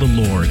to know the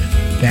Lord.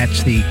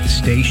 That's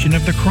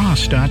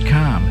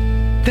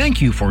thestationofthecross.com.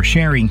 Thank you for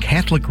sharing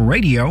Catholic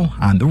Radio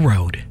on the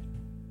road.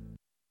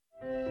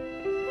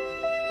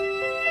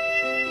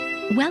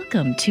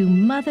 Welcome to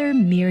Mother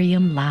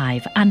Miriam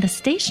Live on the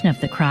Station of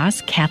the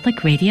Cross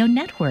Catholic Radio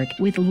Network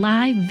with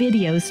live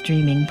video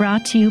streaming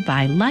brought to you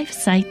by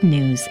LifeSite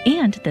News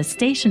and the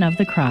Station of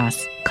the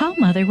Cross. Call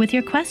Mother with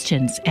your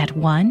questions at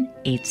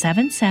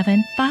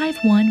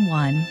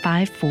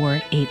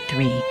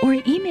 1-877-511-5483 or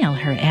email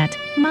her at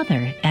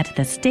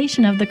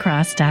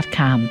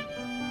mother@thestationofthecross.com.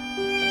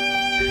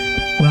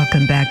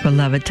 Welcome back,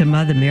 beloved, to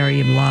Mother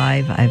Miriam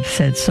Live. I've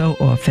said so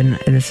often,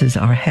 this is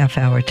our half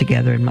hour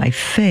together and my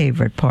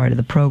favorite part of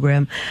the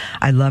program.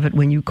 I love it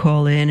when you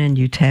call in and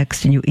you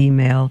text and you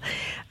email,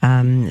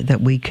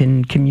 that we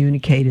can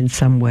communicate in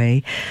some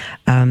way.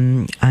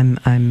 I'm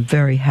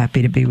very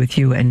happy to be with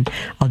you, and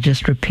I'll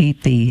just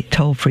repeat the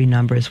toll-free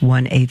numbers: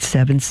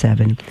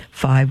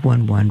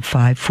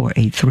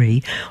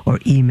 1-877-511-5483 or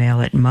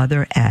email at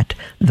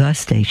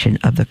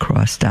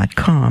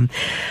mother@thestationofthecross.com.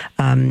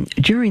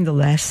 During the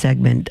last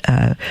segment,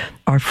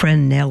 our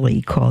friend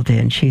Nellie called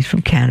in. She's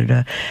from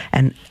Canada,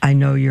 and I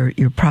know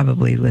you're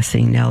probably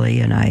listening, Nellie,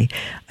 and I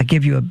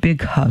give you a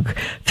big hug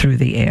through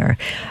the air.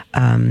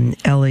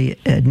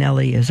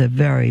 Nellie is a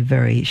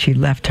very, she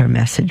left her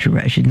message.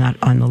 She's not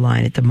on the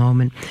line at the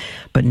moment,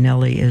 but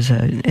Nellie is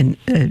a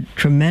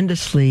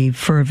tremendously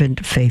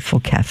fervent,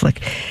 faithful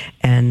Catholic,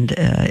 and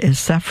is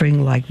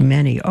suffering like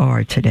many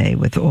are today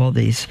with all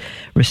these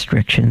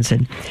restrictions.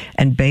 And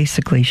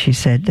basically, she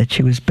said that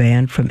she was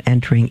banned from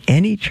entering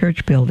any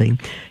church building.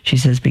 She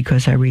says,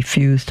 because I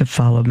refused to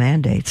follow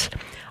mandates.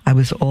 I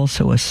was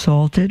also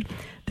assaulted,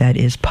 that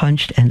is,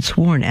 punched and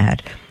sworn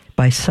at,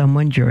 by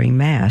someone during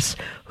Mass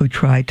who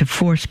tried to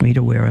force me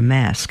to wear a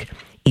mask.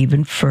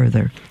 Even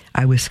further,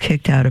 I was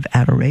kicked out of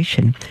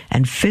adoration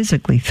and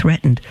physically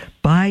threatened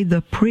by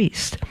the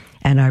priest,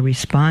 and I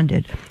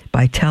responded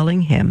by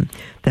telling him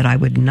that I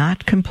would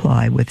not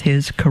comply with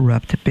his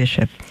corrupt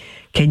bishop.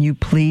 Can you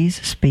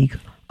please speak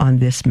on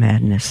this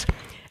madness?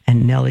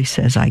 And Nellie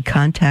says, I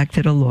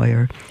contacted a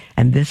lawyer,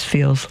 and this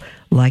feels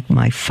like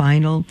my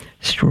final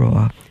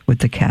straw with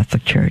the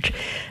Catholic Church.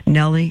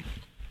 Nellie,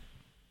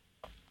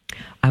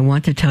 I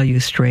want to tell you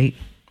straight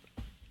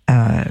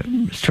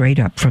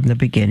up from the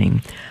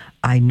beginning.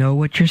 I know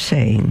what you're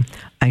saying.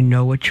 I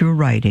know what you're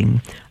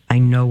writing. I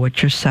know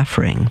what you're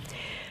suffering.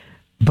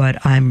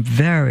 But I'm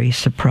very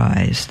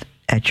surprised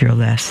at your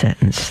last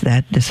sentence.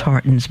 That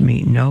disheartens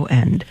me no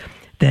end,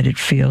 that it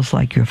feels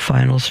like your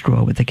final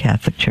straw with the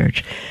Catholic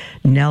Church.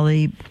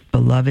 Nellie,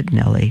 beloved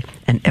Nellie,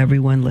 and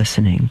everyone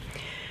listening,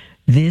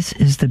 this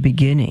is the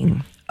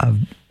beginning of,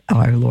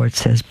 our Lord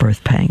says,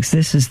 birth pangs.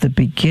 This is the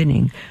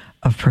beginning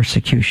of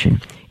persecution.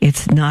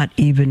 It's not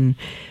even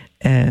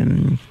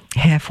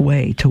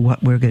halfway to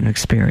what we're going to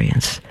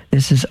experience.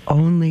 This is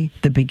only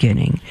the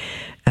beginning.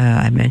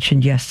 I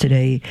mentioned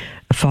yesterday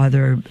a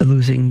father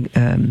losing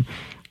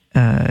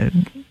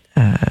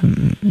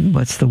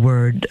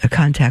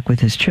contact with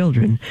his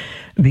children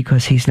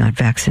because he's not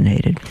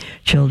vaccinated.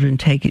 Children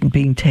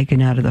being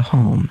taken out of the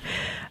home.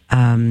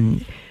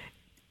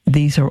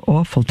 These are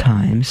awful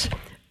times.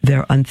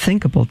 They're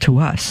unthinkable to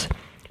us,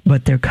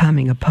 but they're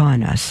coming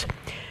upon us.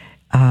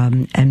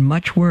 And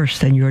much worse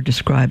than you're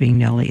describing,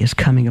 Nellie, is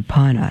coming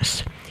upon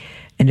us.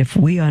 And if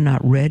we are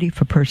not ready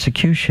for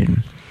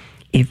persecution,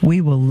 if we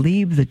will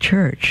leave the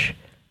church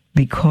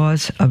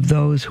because of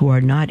those who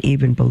are not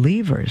even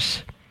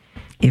believers,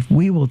 if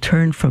we will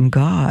turn from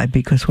God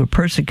because we're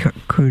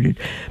persecuted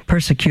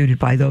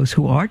by those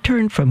who are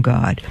turned from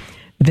God,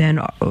 then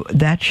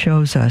that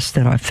shows us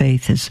that our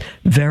faith is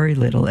very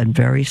little and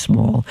very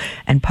small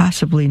and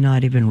possibly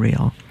not even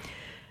real.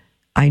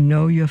 I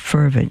know you're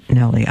fervent,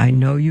 Nellie. I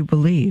know you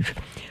believe.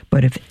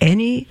 But if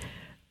anyone,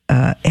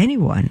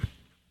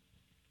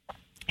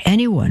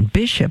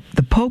 bishop,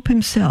 the Pope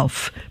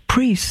himself,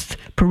 priests,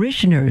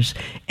 parishioners,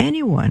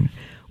 anyone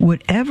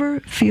would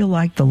ever feel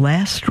like the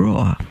last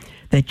straw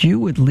that you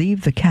would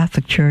leave the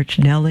Catholic Church,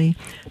 Nellie,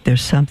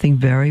 there's something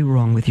very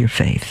wrong with your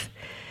faith.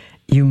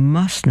 You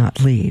must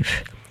not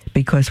leave,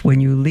 because when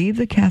you leave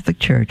the Catholic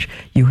Church,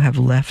 you have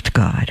left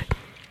God.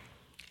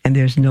 And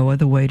there's no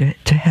other way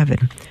to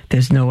heaven.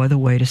 There's no other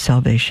way to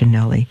salvation,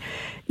 Nellie.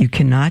 You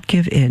cannot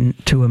give in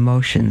to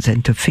emotions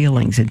and to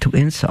feelings and to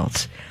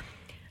insults.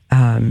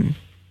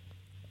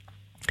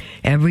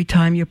 Every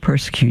time you're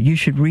persecuted, you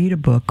should read a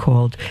book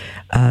called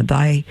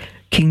Thy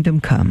Kingdom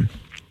Come.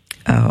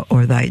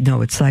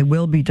 It's Thy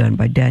Will Be Done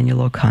by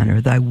Daniel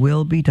O'Connor. Thy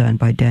Will Be Done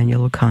by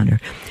Daniel O'Connor.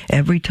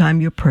 Every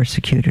time you're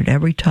persecuted,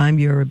 every time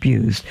you're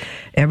abused,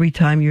 every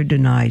time you're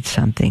denied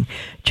something,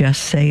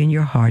 just say in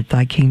your heart,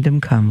 Thy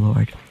kingdom come,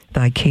 Lord.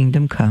 Thy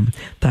kingdom come.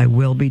 Thy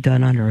will be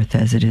done on earth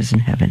as it is in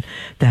heaven.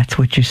 That's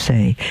what you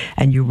say.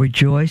 And you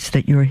rejoice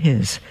that you're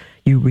His.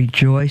 You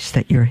rejoice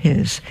that you're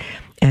his.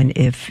 And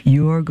if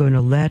you're going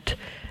to let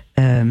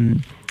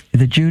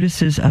the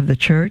Judases of the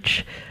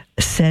church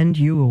send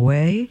you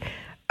away,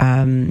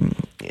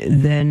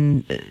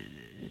 then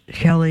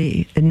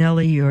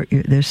Nellie,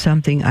 there's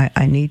something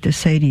I need to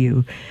say to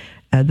you.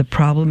 The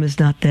problem is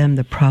not them.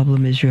 The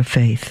problem is your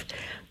faith.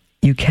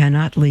 You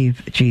cannot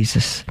leave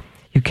Jesus.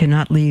 You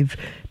cannot leave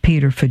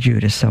Peter for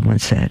Judas, someone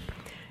said.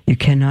 You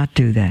cannot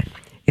do that.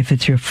 If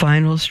it's your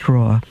final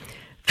straw,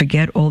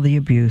 forget all the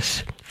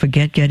abuse,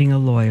 forget getting a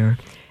lawyer,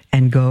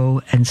 and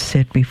go and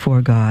sit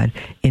before God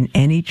in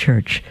any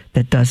church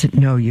that doesn't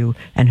know you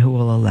and who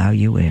will allow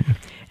you in.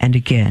 And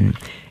again,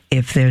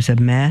 if there's a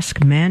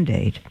mask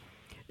mandate,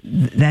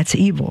 that's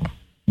evil.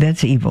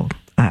 That's evil.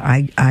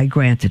 I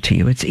grant it to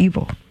you. It's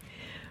evil.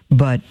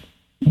 But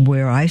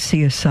where I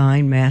see a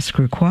sign, mask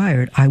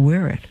required, I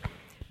wear it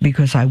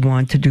because I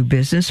want to do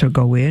business or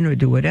go in or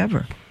do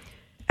whatever.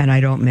 And I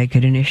don't make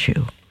it an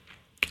issue.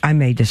 I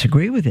may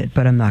disagree with it,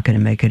 but I'm not going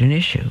to make it an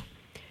issue.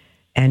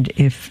 And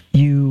if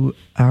you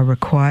are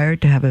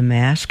required to have a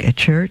mask at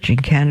church in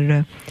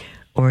Canada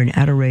or in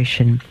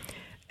adoration,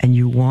 and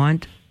you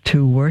want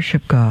to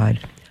worship God,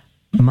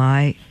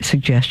 my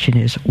suggestion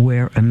is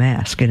wear a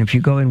mask. And if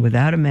you go in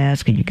without a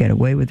mask and you get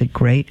away with it,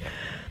 great.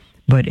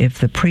 But if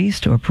the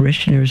priest or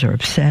parishioners are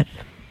upset,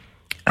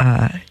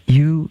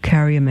 you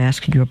carry a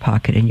mask in your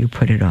pocket and you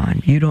put it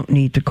on. You don't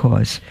need to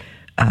cause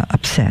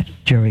upset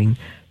during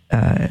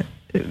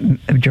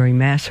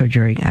Mass or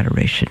during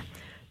adoration.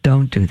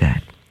 Don't do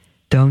that.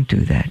 Don't do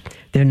that.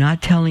 They're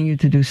not telling you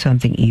to do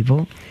something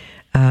evil.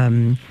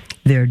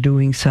 They're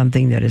doing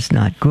something that is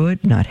not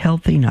good, not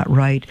healthy, not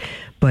right,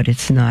 but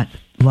it's not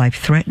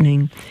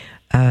life-threatening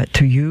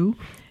to you.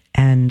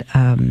 And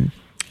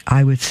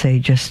I would say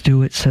just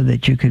do it so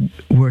that you could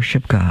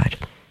worship God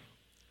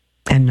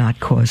and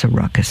not cause a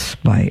ruckus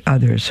by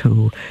others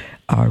who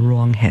are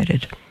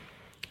wrong-headed.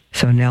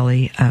 So,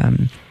 Nellie,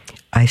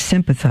 I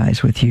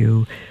sympathize with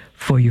you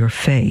for your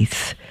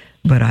faith,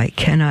 but I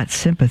cannot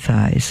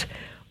sympathize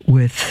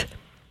with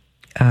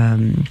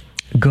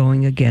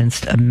going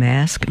against a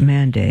mask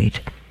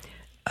mandate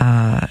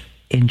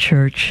in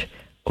church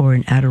or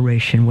in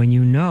adoration when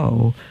you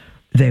know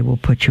they will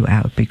put you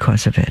out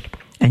because of it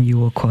and you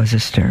will cause a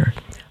stir.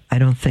 I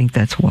don't think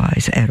that's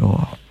wise at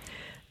all.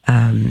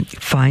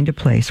 Find a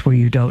place where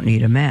you don't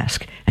need a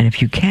mask. And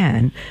if you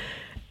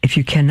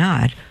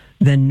cannot,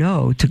 then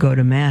know to go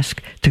to mass,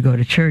 to go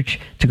to church,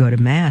 to go to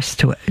Mass,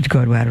 to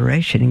go to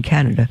adoration in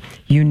Canada,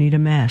 you need a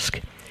mask.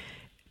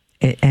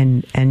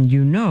 And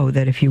you know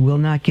that if you will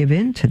not give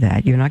in to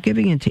that, you're not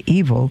giving in to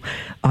evil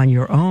on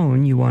your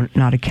own, you are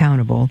not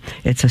accountable.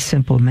 It's a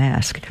simple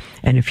mask.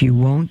 And if you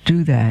won't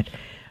do that,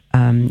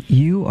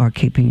 you are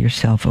keeping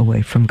yourself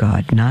away from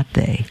God, not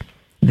they.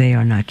 They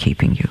are not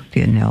keeping you,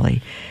 dear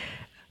Nellie.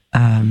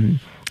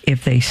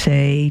 If they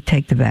say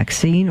take the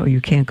vaccine or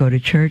you can't go to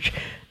church,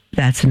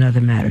 that's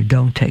another matter.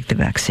 Don't take the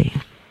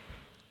vaccine.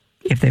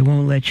 If they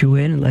won't let you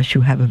in unless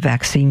you have a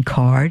vaccine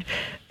card,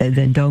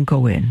 then don't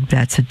go in.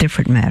 That's a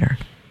different matter.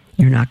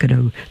 You're not going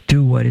to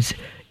do what is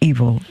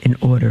evil in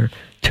order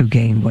to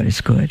gain what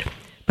is good.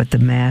 But the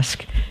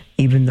mask,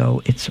 even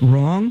though it's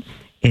wrong,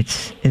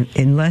 it's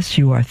unless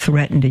you are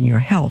threatened in your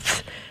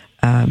health,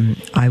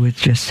 I would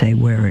just say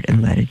wear it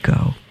and let it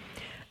go.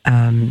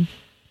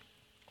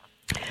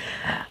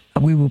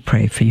 We will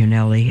pray for you,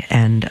 Nellie.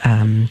 And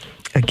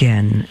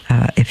again,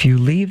 if you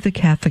leave the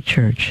Catholic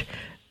Church,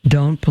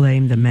 don't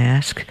blame the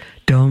mask.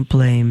 Don't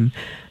blame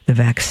the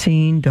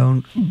vaccine.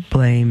 Don't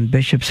blame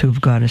bishops who've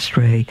gone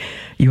astray.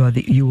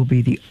 You will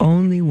be the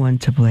only one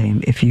to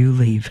blame if you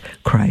leave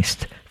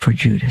Christ for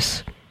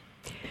Judas.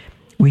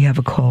 We have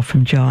a call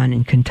from John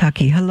in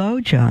Kentucky.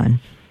 Hello, John.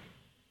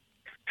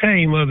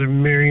 Hey, Mother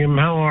Miriam.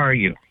 How are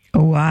you?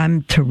 Oh,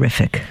 I'm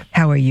terrific.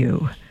 How are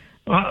you?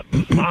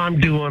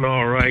 I'm doing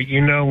all right.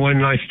 You know,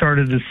 when I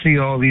started to see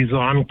all these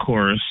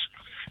encores,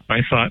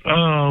 I thought,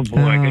 oh, boy,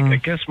 I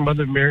guess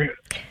Mother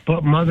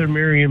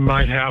Miriam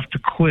might have to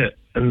quit.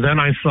 And then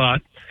I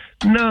thought,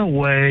 no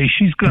way.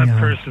 She's got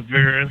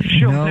perseverance.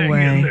 She'll hang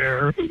in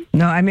there.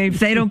 No, I mean, if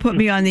they don't put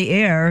me on the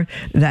air,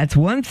 that's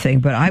one thing,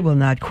 but I will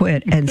not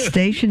quit. And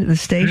the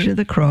Station of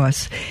the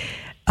Cross,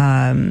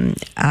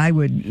 I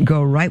would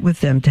go right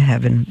with them to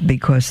heaven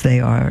because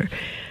they are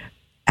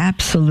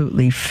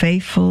absolutely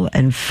faithful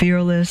and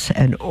fearless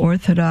and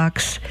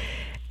orthodox,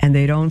 and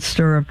they don't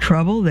stir up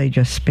trouble. They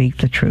just speak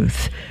the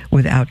truth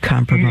without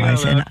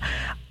compromise. And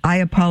I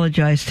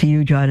apologize to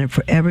you, John, and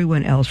for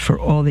everyone else for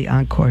all the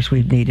encores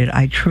we've needed.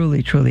 I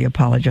truly, truly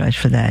apologize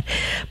for that.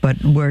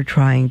 But we're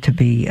trying to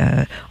be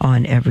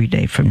on every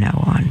day from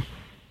now on.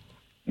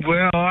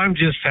 Well, I'm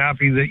just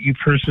happy that you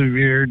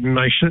persevered, and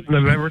I shouldn't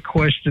have ever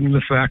questioned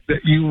the fact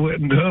that you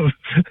wouldn't have.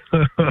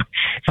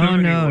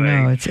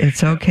 No,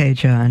 it's okay,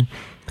 John.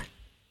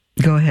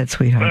 Go ahead,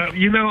 sweetheart.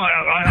 You know,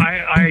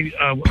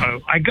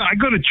 I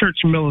go to Church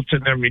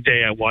Militant every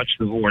day. I watch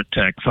the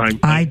Vortex.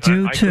 I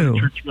do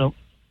too.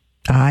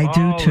 I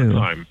do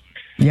too.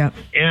 Yeah.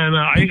 And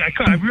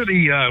I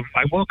really, I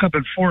woke up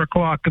at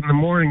 4:00 in the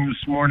morning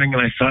this morning,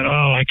 and I thought,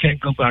 oh, I can't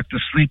go back to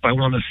sleep. I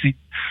want to see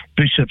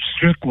Bishop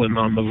Strickland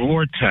on the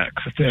Vortex.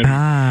 And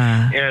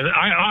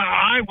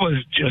I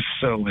was just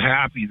so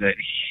happy that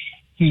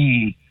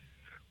he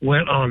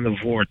went on the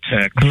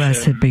Vortex.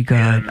 Blessed be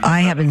God.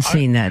 I haven't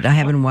seen that. I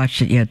haven't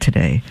watched it yet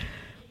today.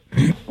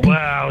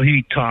 Well,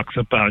 he talks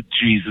about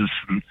Jesus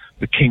and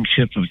the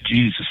kingship of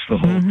Jesus the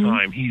whole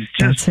time. He's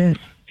just, that's it.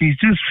 He's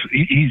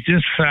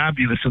just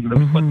fabulous. And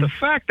but the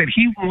fact that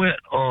he went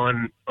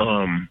on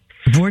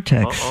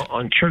Vortex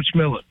on Church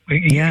Militant,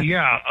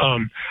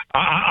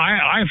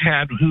 I've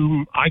had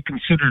whom I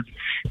considered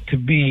to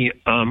be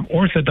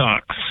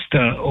Orthodox,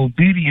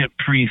 obedient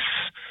priests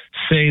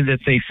say that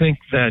they think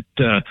that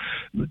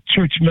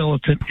Church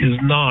Militant is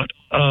not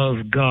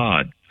of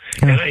God.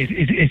 And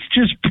it's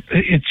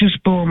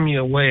just blowing me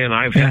away, and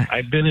I've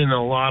been in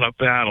a lot of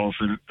battles,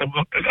 and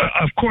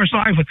of course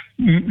I've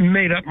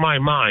made up my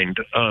mind.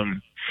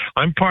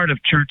 I'm part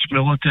of Church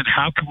Militant.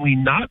 How can we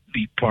not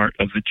be part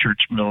of the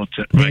Church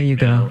Militant? There you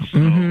go.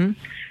 So,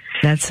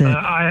 that's it.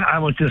 I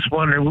was just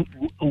wondering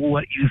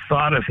what you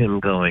thought of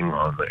him going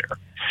on there.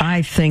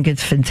 I think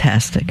it's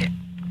fantastic.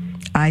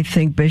 I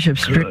think Bishop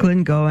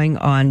Strickland going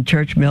on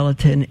Church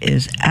Militant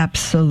is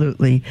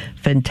absolutely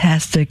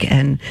fantastic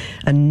and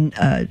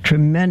a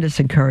tremendous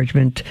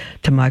encouragement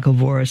to Michael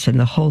Voris and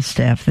the whole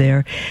staff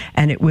there.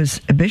 And it was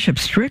Bishop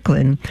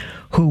Strickland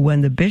who,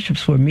 when the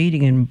bishops were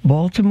meeting in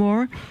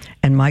Baltimore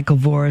and Michael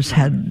Voris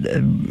had,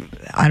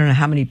 I don't know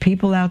how many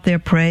people out there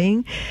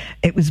praying,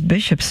 it was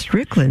Bishop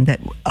Strickland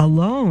that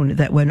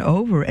went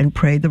over and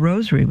prayed the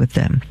rosary with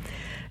them.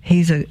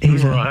 He's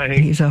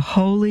a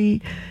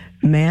holy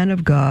man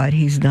of God.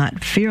 He's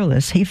not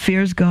fearless. He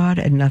fears God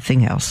and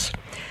nothing else.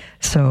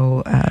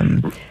 So,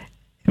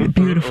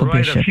 beautiful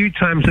bishop. A few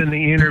times in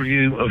the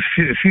interview,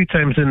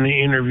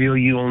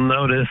 you will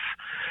notice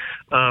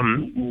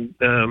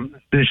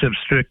Bishop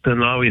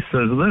Strickland always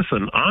says,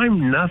 "Listen,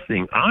 I'm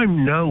nothing.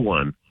 I'm no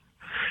one."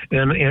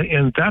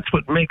 And that's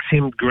what makes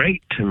him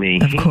great to me.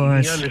 Of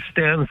course.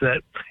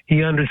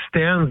 He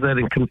understands that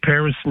in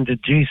comparison to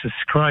Jesus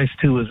Christ,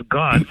 who is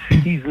God,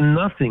 he's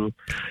nothing.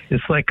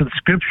 It's like in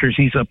scriptures,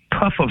 he's a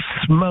puff of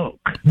smoke.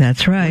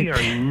 That's right. We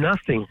are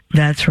nothing.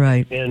 That's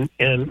right. And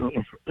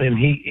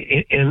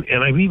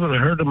I've even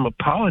heard him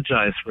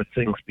apologize for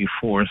things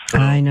before. So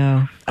I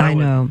know.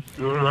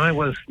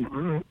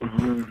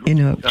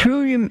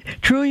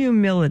 True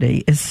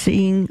humility is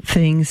seeing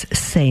things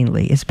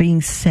sanely. It's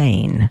being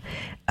sane.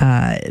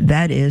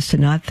 That is to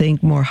not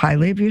think more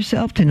highly of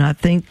yourself, to not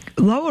think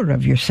lower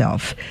of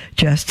yourself,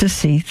 just to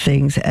see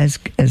things as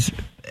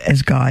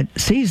God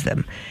sees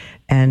them.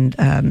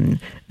 And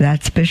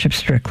that's Bishop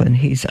Strickland.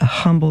 He's a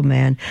humble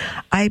man.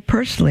 I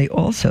personally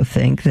also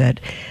think that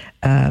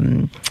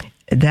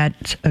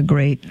that's a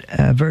great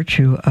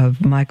virtue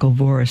of Michael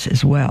Voris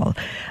as well.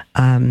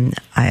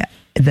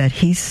 That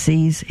he's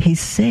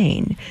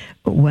sane.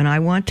 When I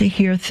want to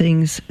hear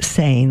things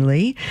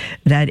sanely,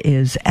 that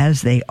is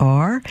as they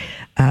are,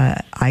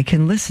 I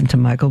can listen to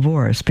Michael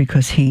Voris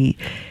because he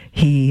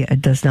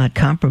does not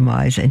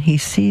compromise and he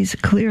sees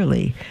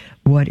clearly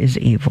what is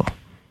evil.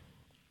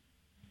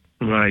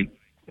 Right,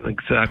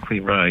 exactly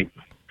right.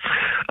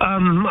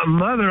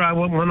 Mother,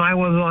 when I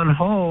was on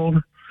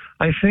hold,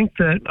 I think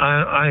that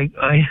I'm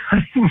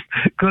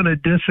going to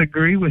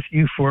disagree with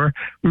you for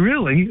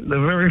really the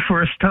very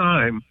first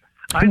time.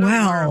 I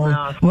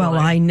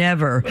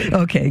never.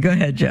 Okay, go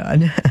ahead,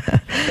 John.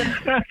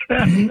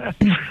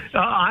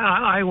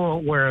 I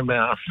won't wear a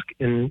mask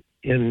in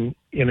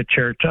a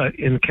church,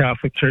 in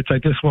Catholic church. I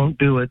just won't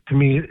do it. To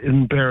me, it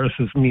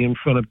embarrasses me in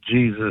front of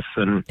Jesus.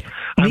 And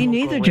me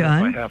neither,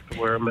 John. If I have to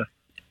wear a mask.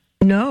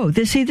 No,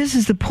 this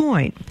is the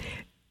point.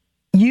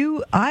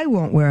 I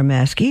won't wear a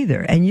mask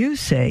either, and you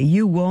say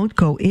you won't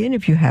go in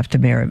if you have to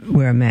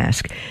wear a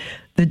mask.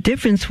 The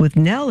difference with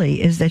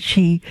Nellie is that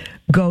she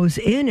goes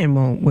in and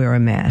won't wear a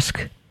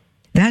mask.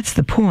 That's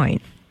the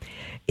point.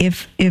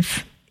 If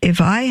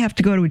I have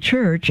to go to a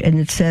church and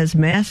it says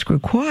mask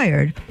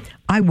required,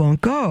 I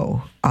won't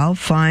go. I'll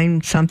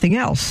find something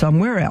else,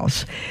 somewhere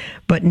else.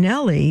 But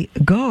Nellie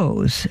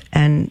goes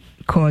and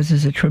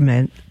causes a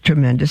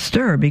tremendous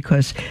stir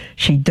because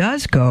she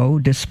does go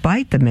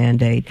despite the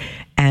mandate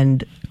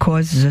and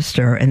causes a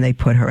stir, and they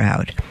put her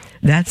out.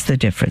 That's the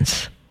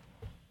difference.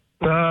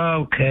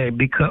 Okay,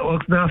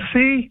 because now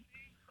see,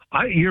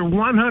 you're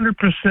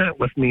 100%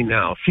 with me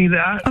now. See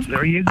that?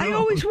 There you go. I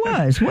always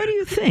was. What do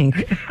you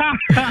think?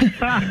 That's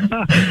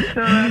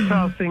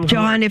how things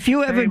John, work. if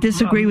you ever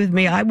disagree with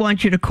me, I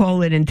want you to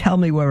call in and tell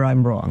me where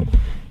I'm wrong.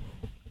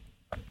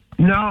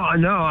 No.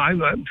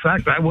 In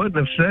fact, I wouldn't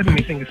have said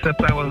anything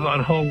except I was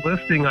on hold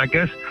listening. I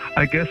guess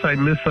I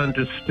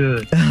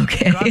misunderstood.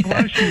 Okay. God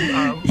bless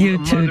you. You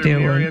too, Mother dear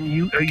Miriam.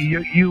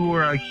 You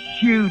were a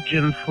huge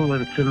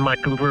influence in my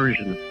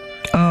conversion.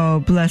 Oh,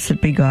 blessed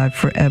be God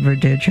forever,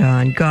 dear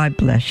John. God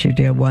bless you,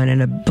 dear one,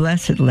 and a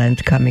blessed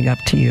Lent coming up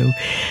to you.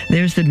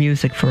 There's the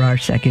music for our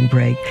second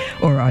break,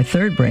 or our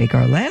third break,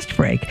 our last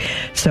break.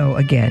 So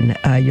again,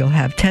 you'll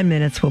have 10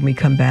 minutes when we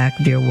come back,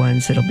 dear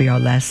ones. It'll be our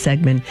last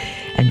segment,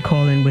 and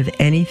call in with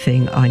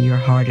anything on your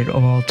heart at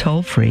all.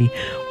 Toll free,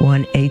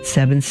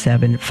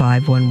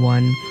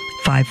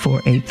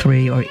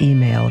 1-877-511-5483, or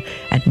email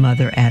at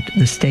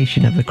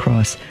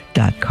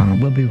mother@thestationofthecross.com.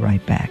 We'll be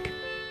right back.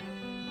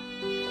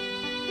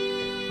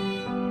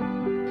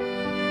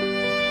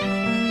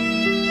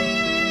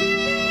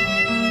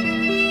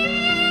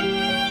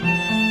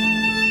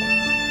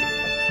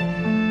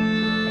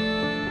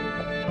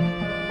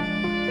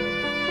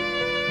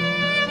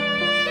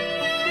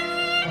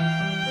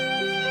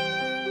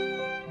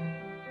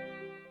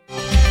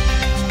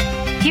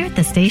 Here at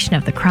the Station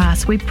of the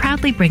Cross, we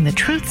proudly bring the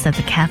truths of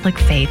the Catholic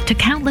faith to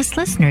countless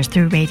listeners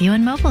through radio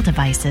and mobile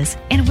devices,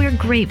 and we're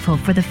grateful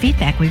for the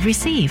feedback we've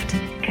received.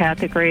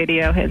 Catholic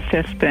radio has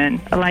just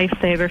been a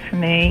lifesaver for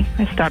me.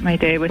 I start my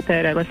day with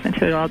it. I listen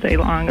to it all day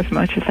long as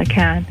much as I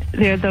can.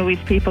 There's always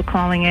people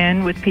calling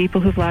in with people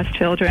who've lost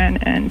children,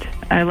 and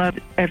I love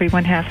what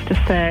everyone has to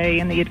say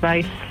and the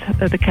advice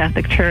of the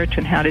Catholic Church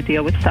and how to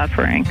deal with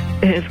suffering.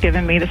 It has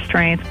given me the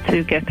strength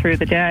to get through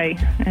the day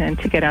and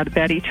to get out of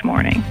bed each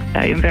morning.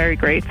 I am very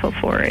grateful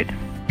for it.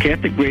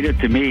 Catholic radio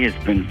to me has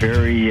been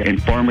very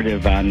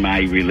informative on my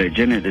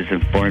religion. It has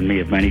informed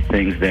me of many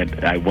things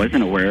that I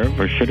wasn't aware of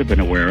or should have been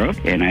aware of,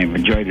 and I've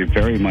enjoyed it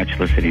very much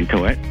listening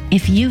to it.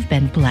 If you've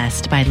been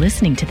blessed by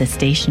listening to the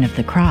Station of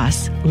the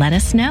Cross, let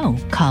us know.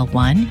 Call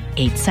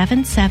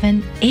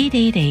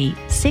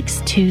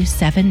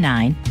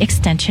 1-877-888-6279,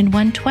 extension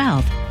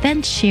 112.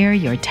 Then share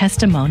your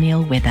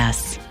testimonial with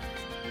us.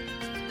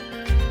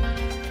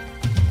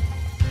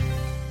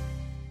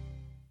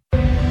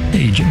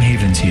 Hey, Jim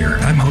Havens here.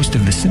 I'm host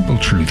of The Simple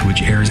Truth,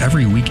 which airs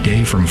every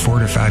weekday from 4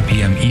 to 5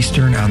 p.m.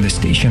 Eastern on the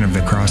Station of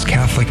the Cross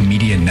Catholic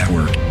Media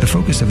Network. The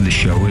focus of the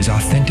show is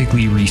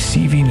authentically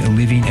receiving,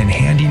 living, and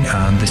handing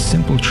on the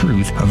simple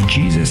truth of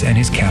Jesus and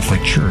his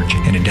Catholic Church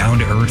in a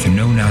down-to-earth,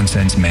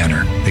 no-nonsense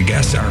manner. The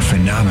guests are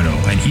phenomenal,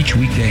 and each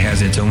weekday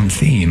has its own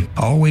theme,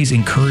 always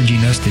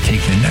encouraging us to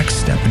take the next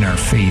step in our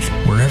faith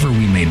wherever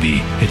we may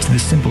be. It's The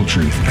Simple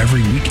Truth,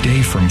 every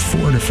weekday from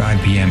 4 to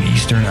 5 p.m.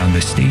 Eastern on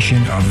the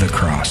Station of the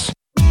Cross.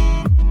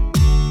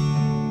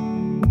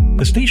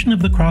 The Station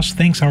of the Cross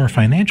thanks our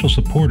financial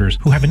supporters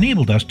who have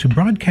enabled us to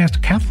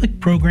broadcast Catholic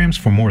programs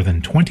for more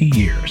than 20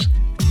 years.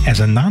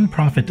 As a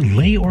nonprofit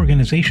lay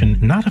organization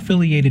not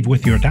affiliated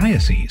with your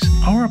diocese,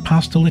 our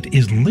apostolate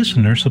is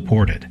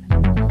listener-supported.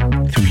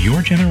 Through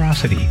your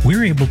generosity,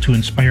 we're able to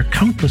inspire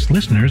countless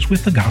listeners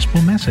with the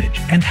gospel message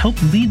and help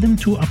lead them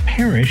to a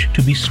parish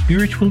to be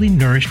spiritually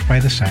nourished by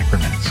the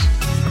sacraments.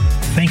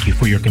 Thank you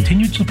for your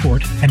continued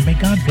support, and may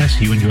God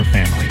bless you and your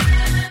family.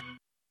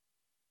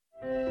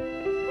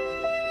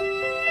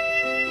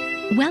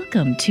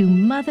 Welcome to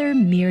Mother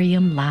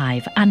Miriam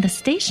Live on the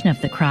Station of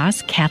the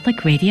Cross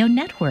Catholic Radio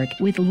Network,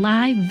 with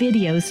live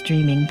video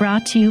streaming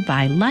brought to you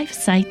by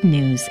LifeSite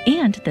News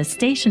and the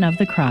Station of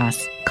the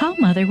Cross. Call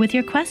Mother with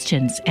your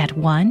questions at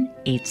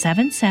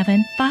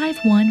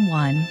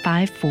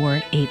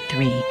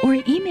 1-877-511-5483 or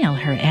email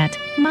her at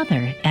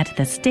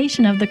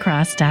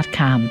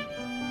mother@thestationofthecross.com.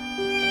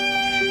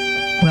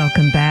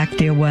 Welcome back,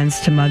 dear ones,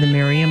 to Mother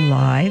Miriam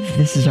Live.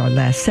 This is our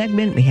last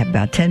segment. We have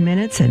about 10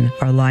 minutes, and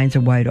our lines are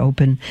wide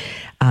open.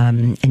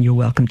 And you're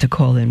welcome to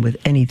call in with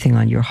anything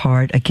on your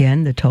heart.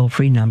 Again, the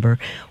toll-free number,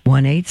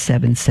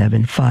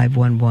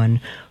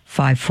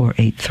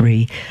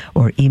 1-877-511-5483,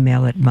 or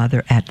email at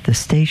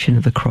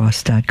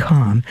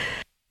mother@thestationofthecross.com.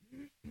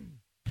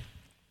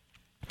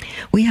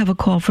 We have a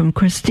call from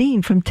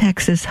Christine from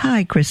Texas.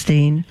 Hi,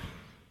 Christine.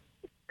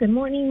 Good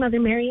morning, Mother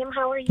Miriam.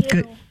 How are you?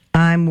 Good.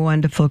 I'm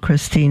wonderful,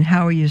 Christine.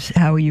 How are you?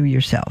 How are you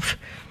yourself?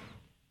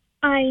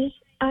 I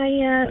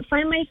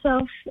find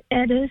myself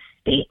at a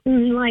state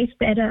in life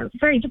that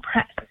very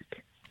depressed.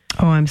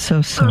 Oh, I'm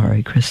so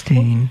sorry,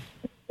 Christine.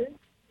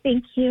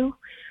 Thank you.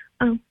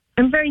 I'm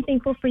very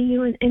thankful for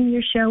you and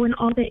your show and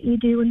all that you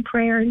do in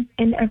prayer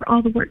and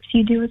all the works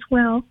you do as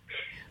well.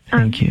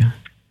 Thank you.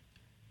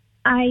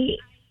 I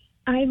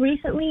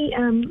recently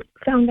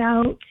found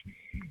out.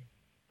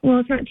 Well,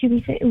 it's not too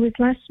recent. It was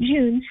last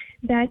June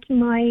that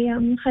my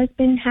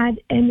husband had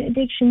an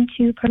addiction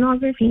to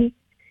pornography.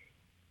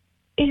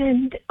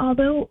 And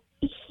although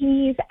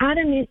he's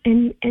adamant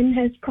and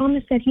has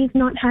promised that he's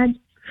not had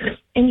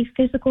any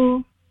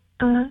physical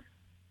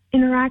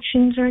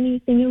interactions or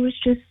anything, it was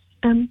just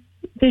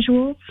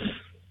visual,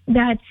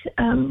 that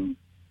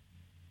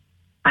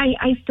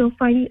I still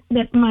find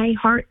that my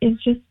heart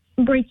is just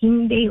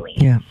breaking daily.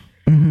 Yeah.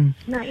 Mm-hmm.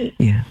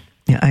 Yeah,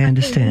 I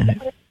understand.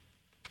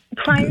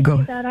 Prior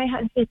to that, I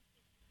had been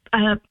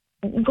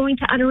going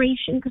to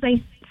adoration because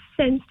I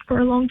sensed for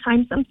a long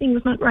time something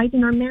was not right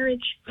in our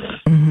marriage.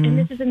 Mm-hmm. And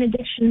this is an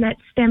addiction that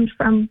stemmed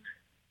from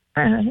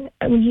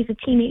when he's a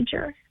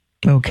teenager.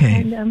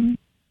 Okay.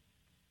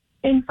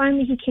 And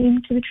finally he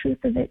came to the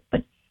truth of it,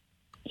 but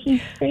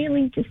he's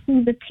failing to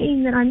see the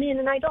pain that I'm in,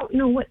 and I don't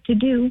know what to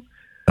do.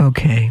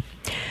 Okay.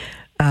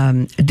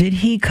 Did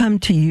he come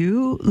to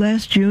you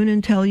last June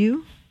and tell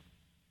you?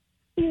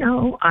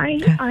 No,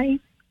 I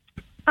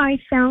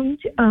found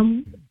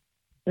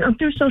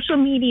through social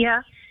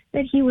media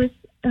that he was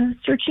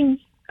searching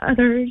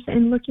others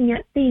and looking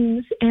at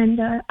things, and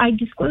I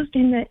disclosed to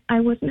him that I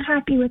wasn't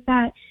happy with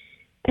that,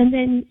 and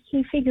then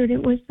he figured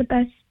it was the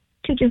best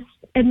to just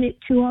admit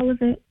to all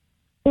of it,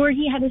 or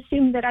he had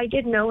assumed that I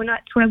did know, and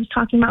that's what I was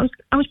talking about.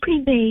 I was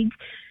pretty vague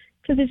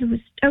because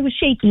I was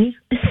shaky.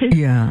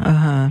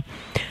 Yeah.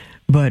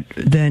 But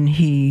then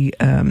he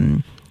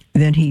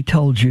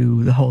told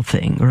you the whole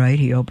thing, right?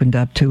 He opened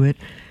up to it.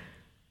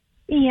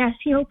 Yes,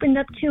 he opened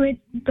up to it,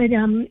 but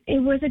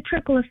it was a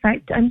trickle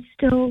effect. I'm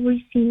still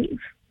receive.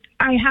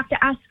 I have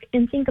to ask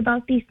and think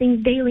about these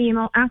things daily, and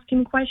I'll ask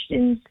him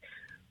questions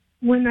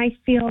when I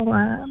feel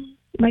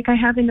like I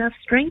have enough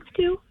strength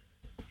to.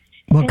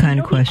 What kind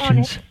of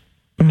questions?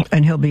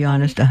 And he'll be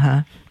honest,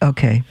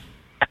 Okay.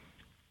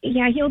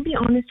 Yeah, he'll be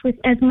honest with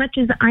as much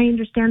as I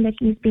understand that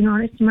he's being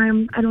honest.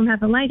 I don't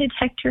have a lie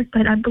detector,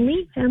 but I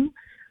believe him.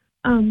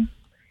 And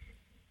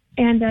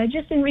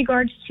just in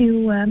regards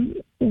to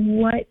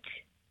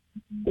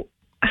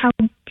how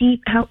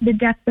the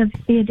depth of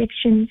the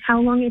addiction,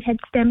 how long it had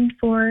stemmed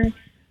for,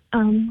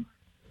 and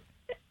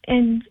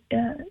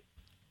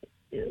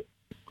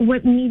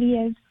what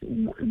media's,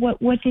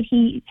 what did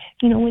he,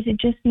 was it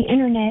just the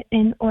internet?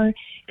 Or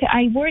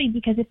I worried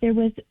because if there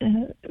was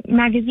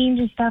magazines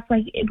and stuff,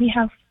 like we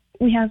have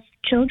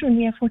children,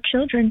 we have 4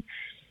 children,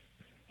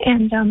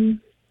 and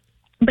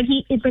but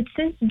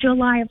since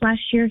July of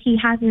last year, he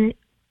hasn't.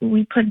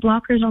 We put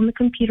blockers on the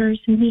computers,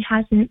 and he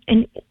hasn't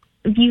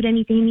viewed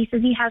anything. And he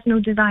says he has no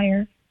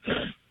desire.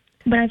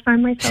 But I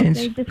find myself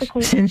very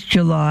difficult. Since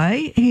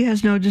July, he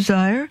has no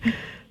desire.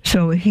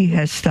 So he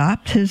has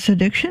stopped his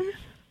addiction?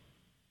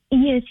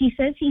 Yes, he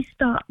says he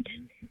stopped.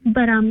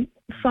 But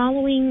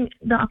following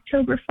the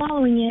October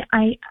following it,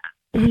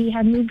 we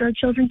had moved our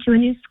children to a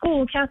new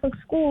school, Catholic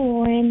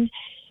school, and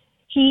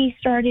he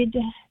started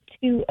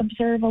to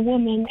observe a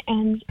woman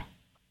and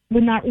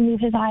would not remove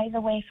his eyes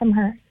away from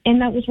her.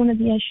 And that was one of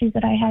the issues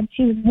that I had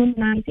too, was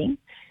womanizing.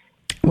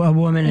 Well, a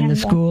woman in the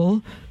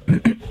school?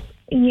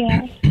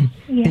 Yeah.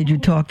 Did you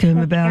talk to him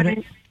about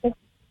it?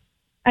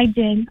 I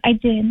did,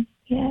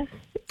 yes.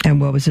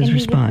 And what was his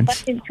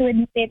response?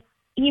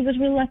 He was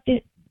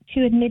reluctant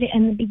to admit it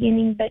in the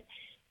beginning, but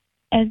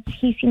as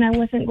he seen I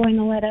wasn't going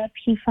to let up,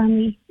 he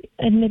finally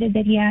admitted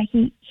that,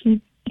 he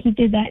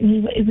did that, and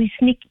he was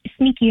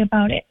sneaky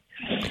about it.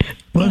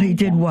 Well, he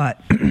did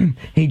what?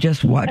 He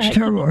just watched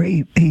her, or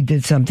he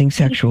did something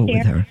sexual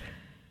with her?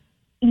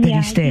 That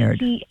he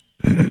stared?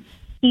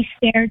 He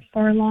stared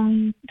for a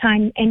long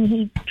time, and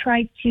he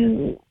tried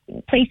to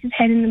place his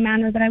head in a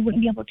manner that I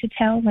wouldn't be able to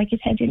tell, like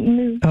his head didn't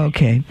move.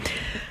 Okay.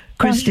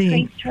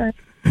 Christine.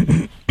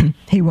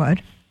 He what?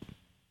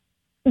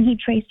 He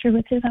traced her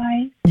with his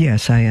eyes.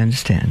 Yes, I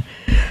understand.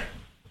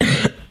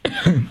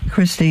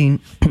 Christine,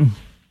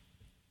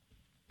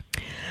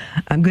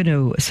 I'm going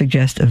to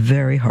suggest a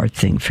very hard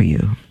thing for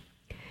you.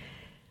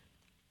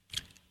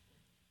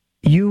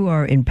 You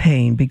are in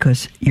pain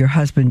because your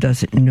husband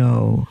doesn't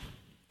know.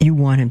 You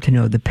want him to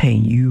know the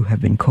pain you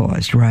have been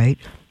caused, right?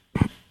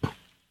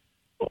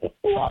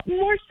 Well,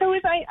 more so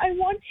is I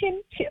want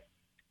him to.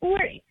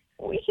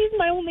 He's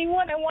my only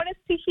one. I want us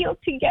to heal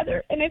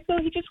together, and I feel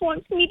he just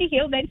wants me to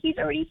heal that he's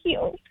already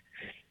healed.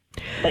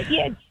 But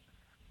yet,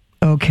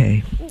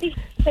 okay,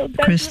 so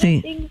that's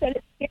Christine, things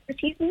that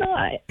he's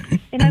not,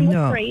 and I'm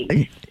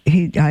afraid.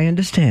 I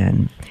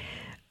understand.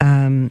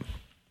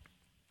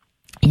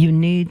 You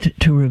need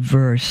to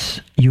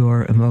reverse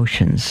your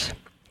emotions,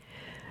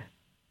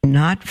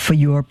 not for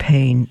your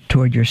pain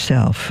toward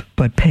yourself,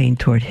 but pain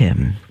toward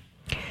him.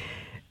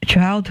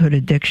 Childhood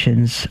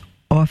addictions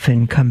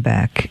often come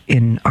back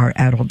in our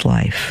adult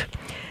life.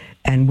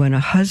 And when a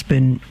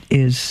husband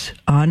is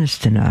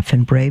honest enough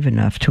and brave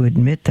enough to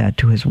admit that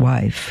to his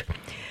wife,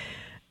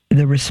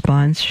 the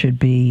response should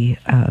be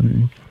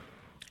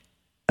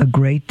a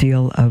great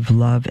deal of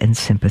love and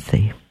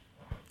sympathy.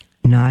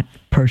 Not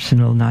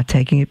personal, not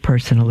taking it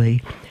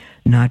personally,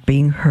 not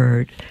being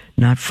hurt,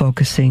 not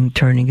focusing,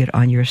 turning it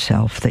on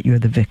yourself that you're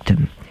the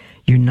victim.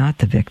 You're not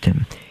the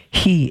victim.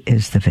 He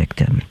is the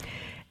victim.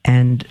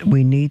 And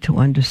we need to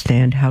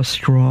understand how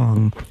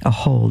strong a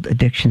hold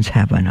addictions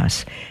have on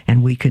us.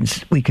 And we can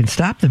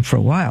stop them for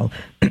a while.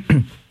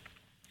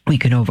 We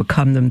can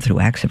overcome them through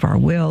acts of our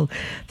will,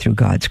 through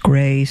God's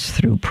grace,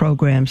 through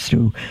programs,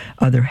 through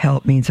other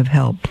means of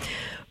help.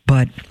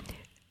 But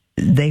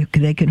they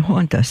can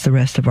haunt us the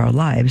rest of our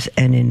lives.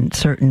 And in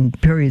certain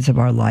periods of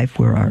our life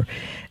where our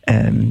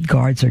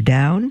guards are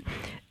down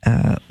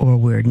or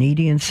we're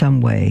needy in some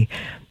way,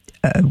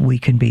 we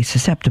can be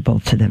susceptible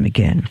to them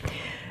again.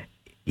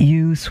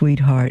 You,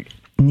 sweetheart,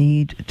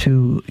 need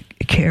to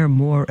care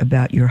more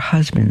about your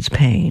husband's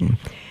pain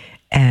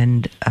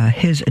and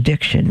his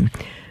addiction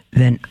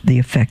than the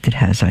effect it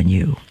has on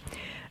you.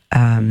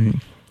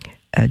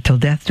 Till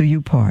death do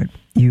you part.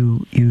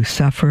 You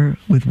suffer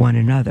with one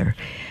another.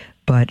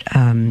 But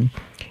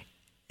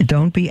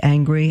don't be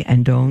angry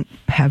and don't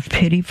have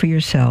pity for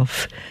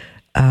yourself.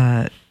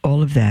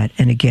 All of that.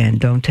 And again,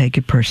 don't take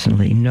it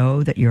personally.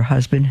 Know that your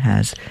husband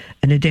has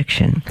an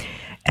addiction.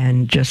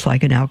 And just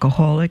like an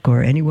alcoholic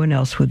or anyone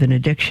else with an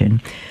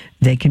addiction,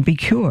 they can be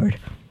cured.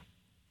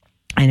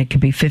 And it could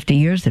be 50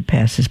 years that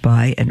passes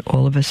by, and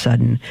all of a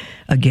sudden,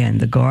 again,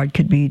 the guard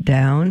could be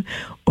down,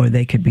 or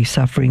they could be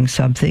suffering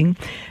something.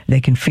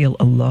 They can feel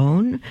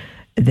alone.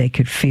 They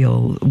could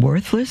feel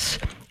worthless,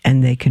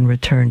 and they can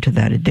return to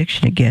that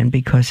addiction again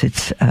because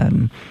it's...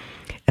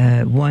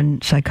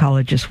 one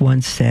psychologist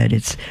once said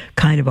it's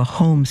kind of a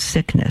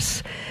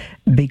homesickness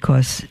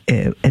because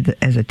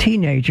as a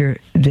teenager,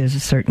 there's a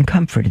certain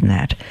comfort in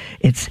that.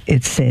 It's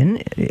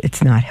sin,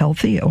 it's not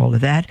healthy, all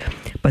of that,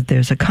 but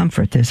there's a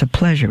comfort, there's a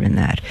pleasure in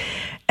that.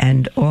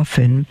 And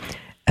often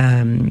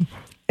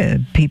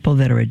people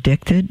that are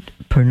addicted,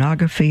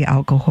 pornography,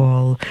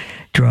 alcohol,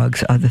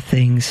 drugs, other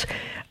things,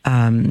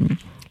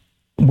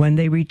 when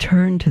they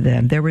return to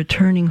them, they're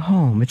returning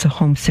home. It's a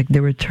homesick.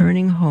 They're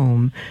returning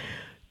home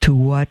to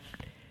what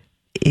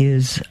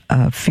is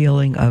a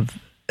feeling of,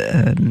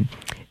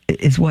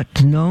 is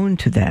what's known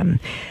to them.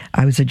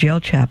 I was a jail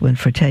chaplain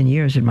for 10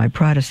 years in my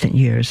Protestant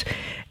years,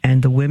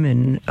 and the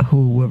women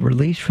who were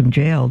released from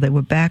jail, they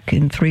were back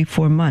in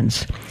 3-4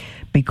 months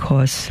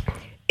because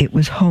it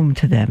was home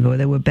to them, or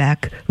they were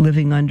back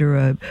living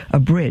under a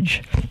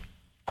bridge.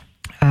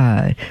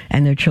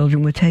 And their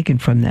children were taken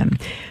from them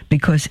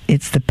because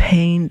it's the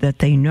pain that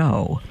they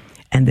know,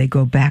 and they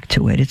go back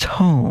to it. It's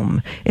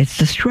home. It's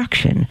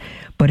destruction,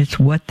 but it's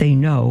what they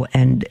know,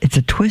 and it's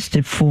a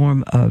twisted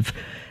form of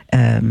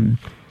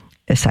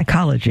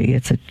psychology.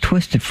 It's a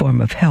twisted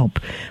form of help,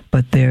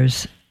 but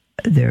there's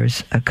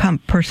a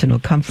personal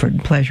comfort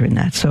and pleasure in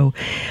that. So,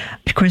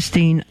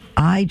 Christine,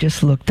 I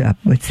just looked up.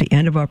 It's the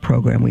end of our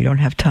program. We don't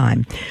have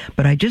time,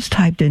 but I just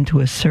typed into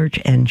a search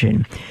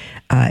engine.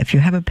 If you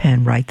have a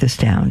pen, write this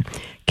down.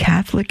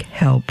 Catholic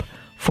help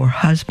for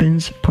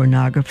husband's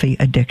pornography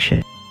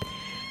addiction.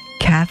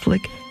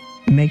 Catholic,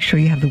 make sure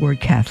you have the word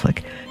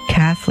Catholic.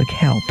 Catholic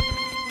help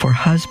for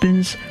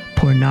husband's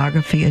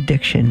pornography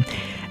addiction.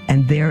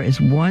 And there is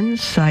one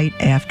site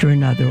after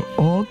another,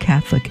 all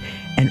Catholic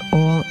and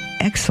all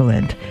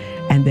excellent,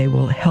 and they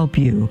will help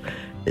you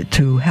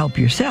to help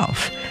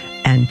yourself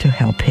and to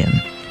help him.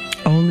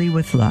 Only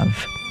with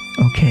love.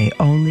 Okay,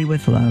 only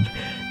with love.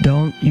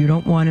 You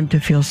don't want him to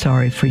feel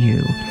sorry for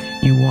you.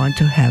 You want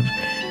to have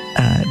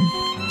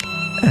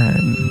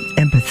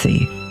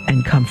empathy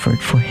and comfort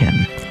for him.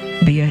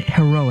 Be a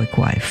heroic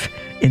wife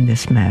in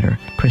this matter,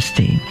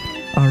 Christine.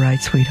 All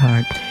right,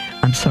 sweetheart.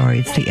 I'm sorry,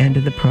 it's the end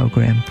of the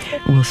program.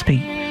 We'll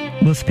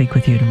speak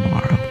with you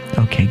tomorrow.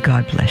 Okay,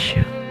 God bless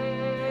you.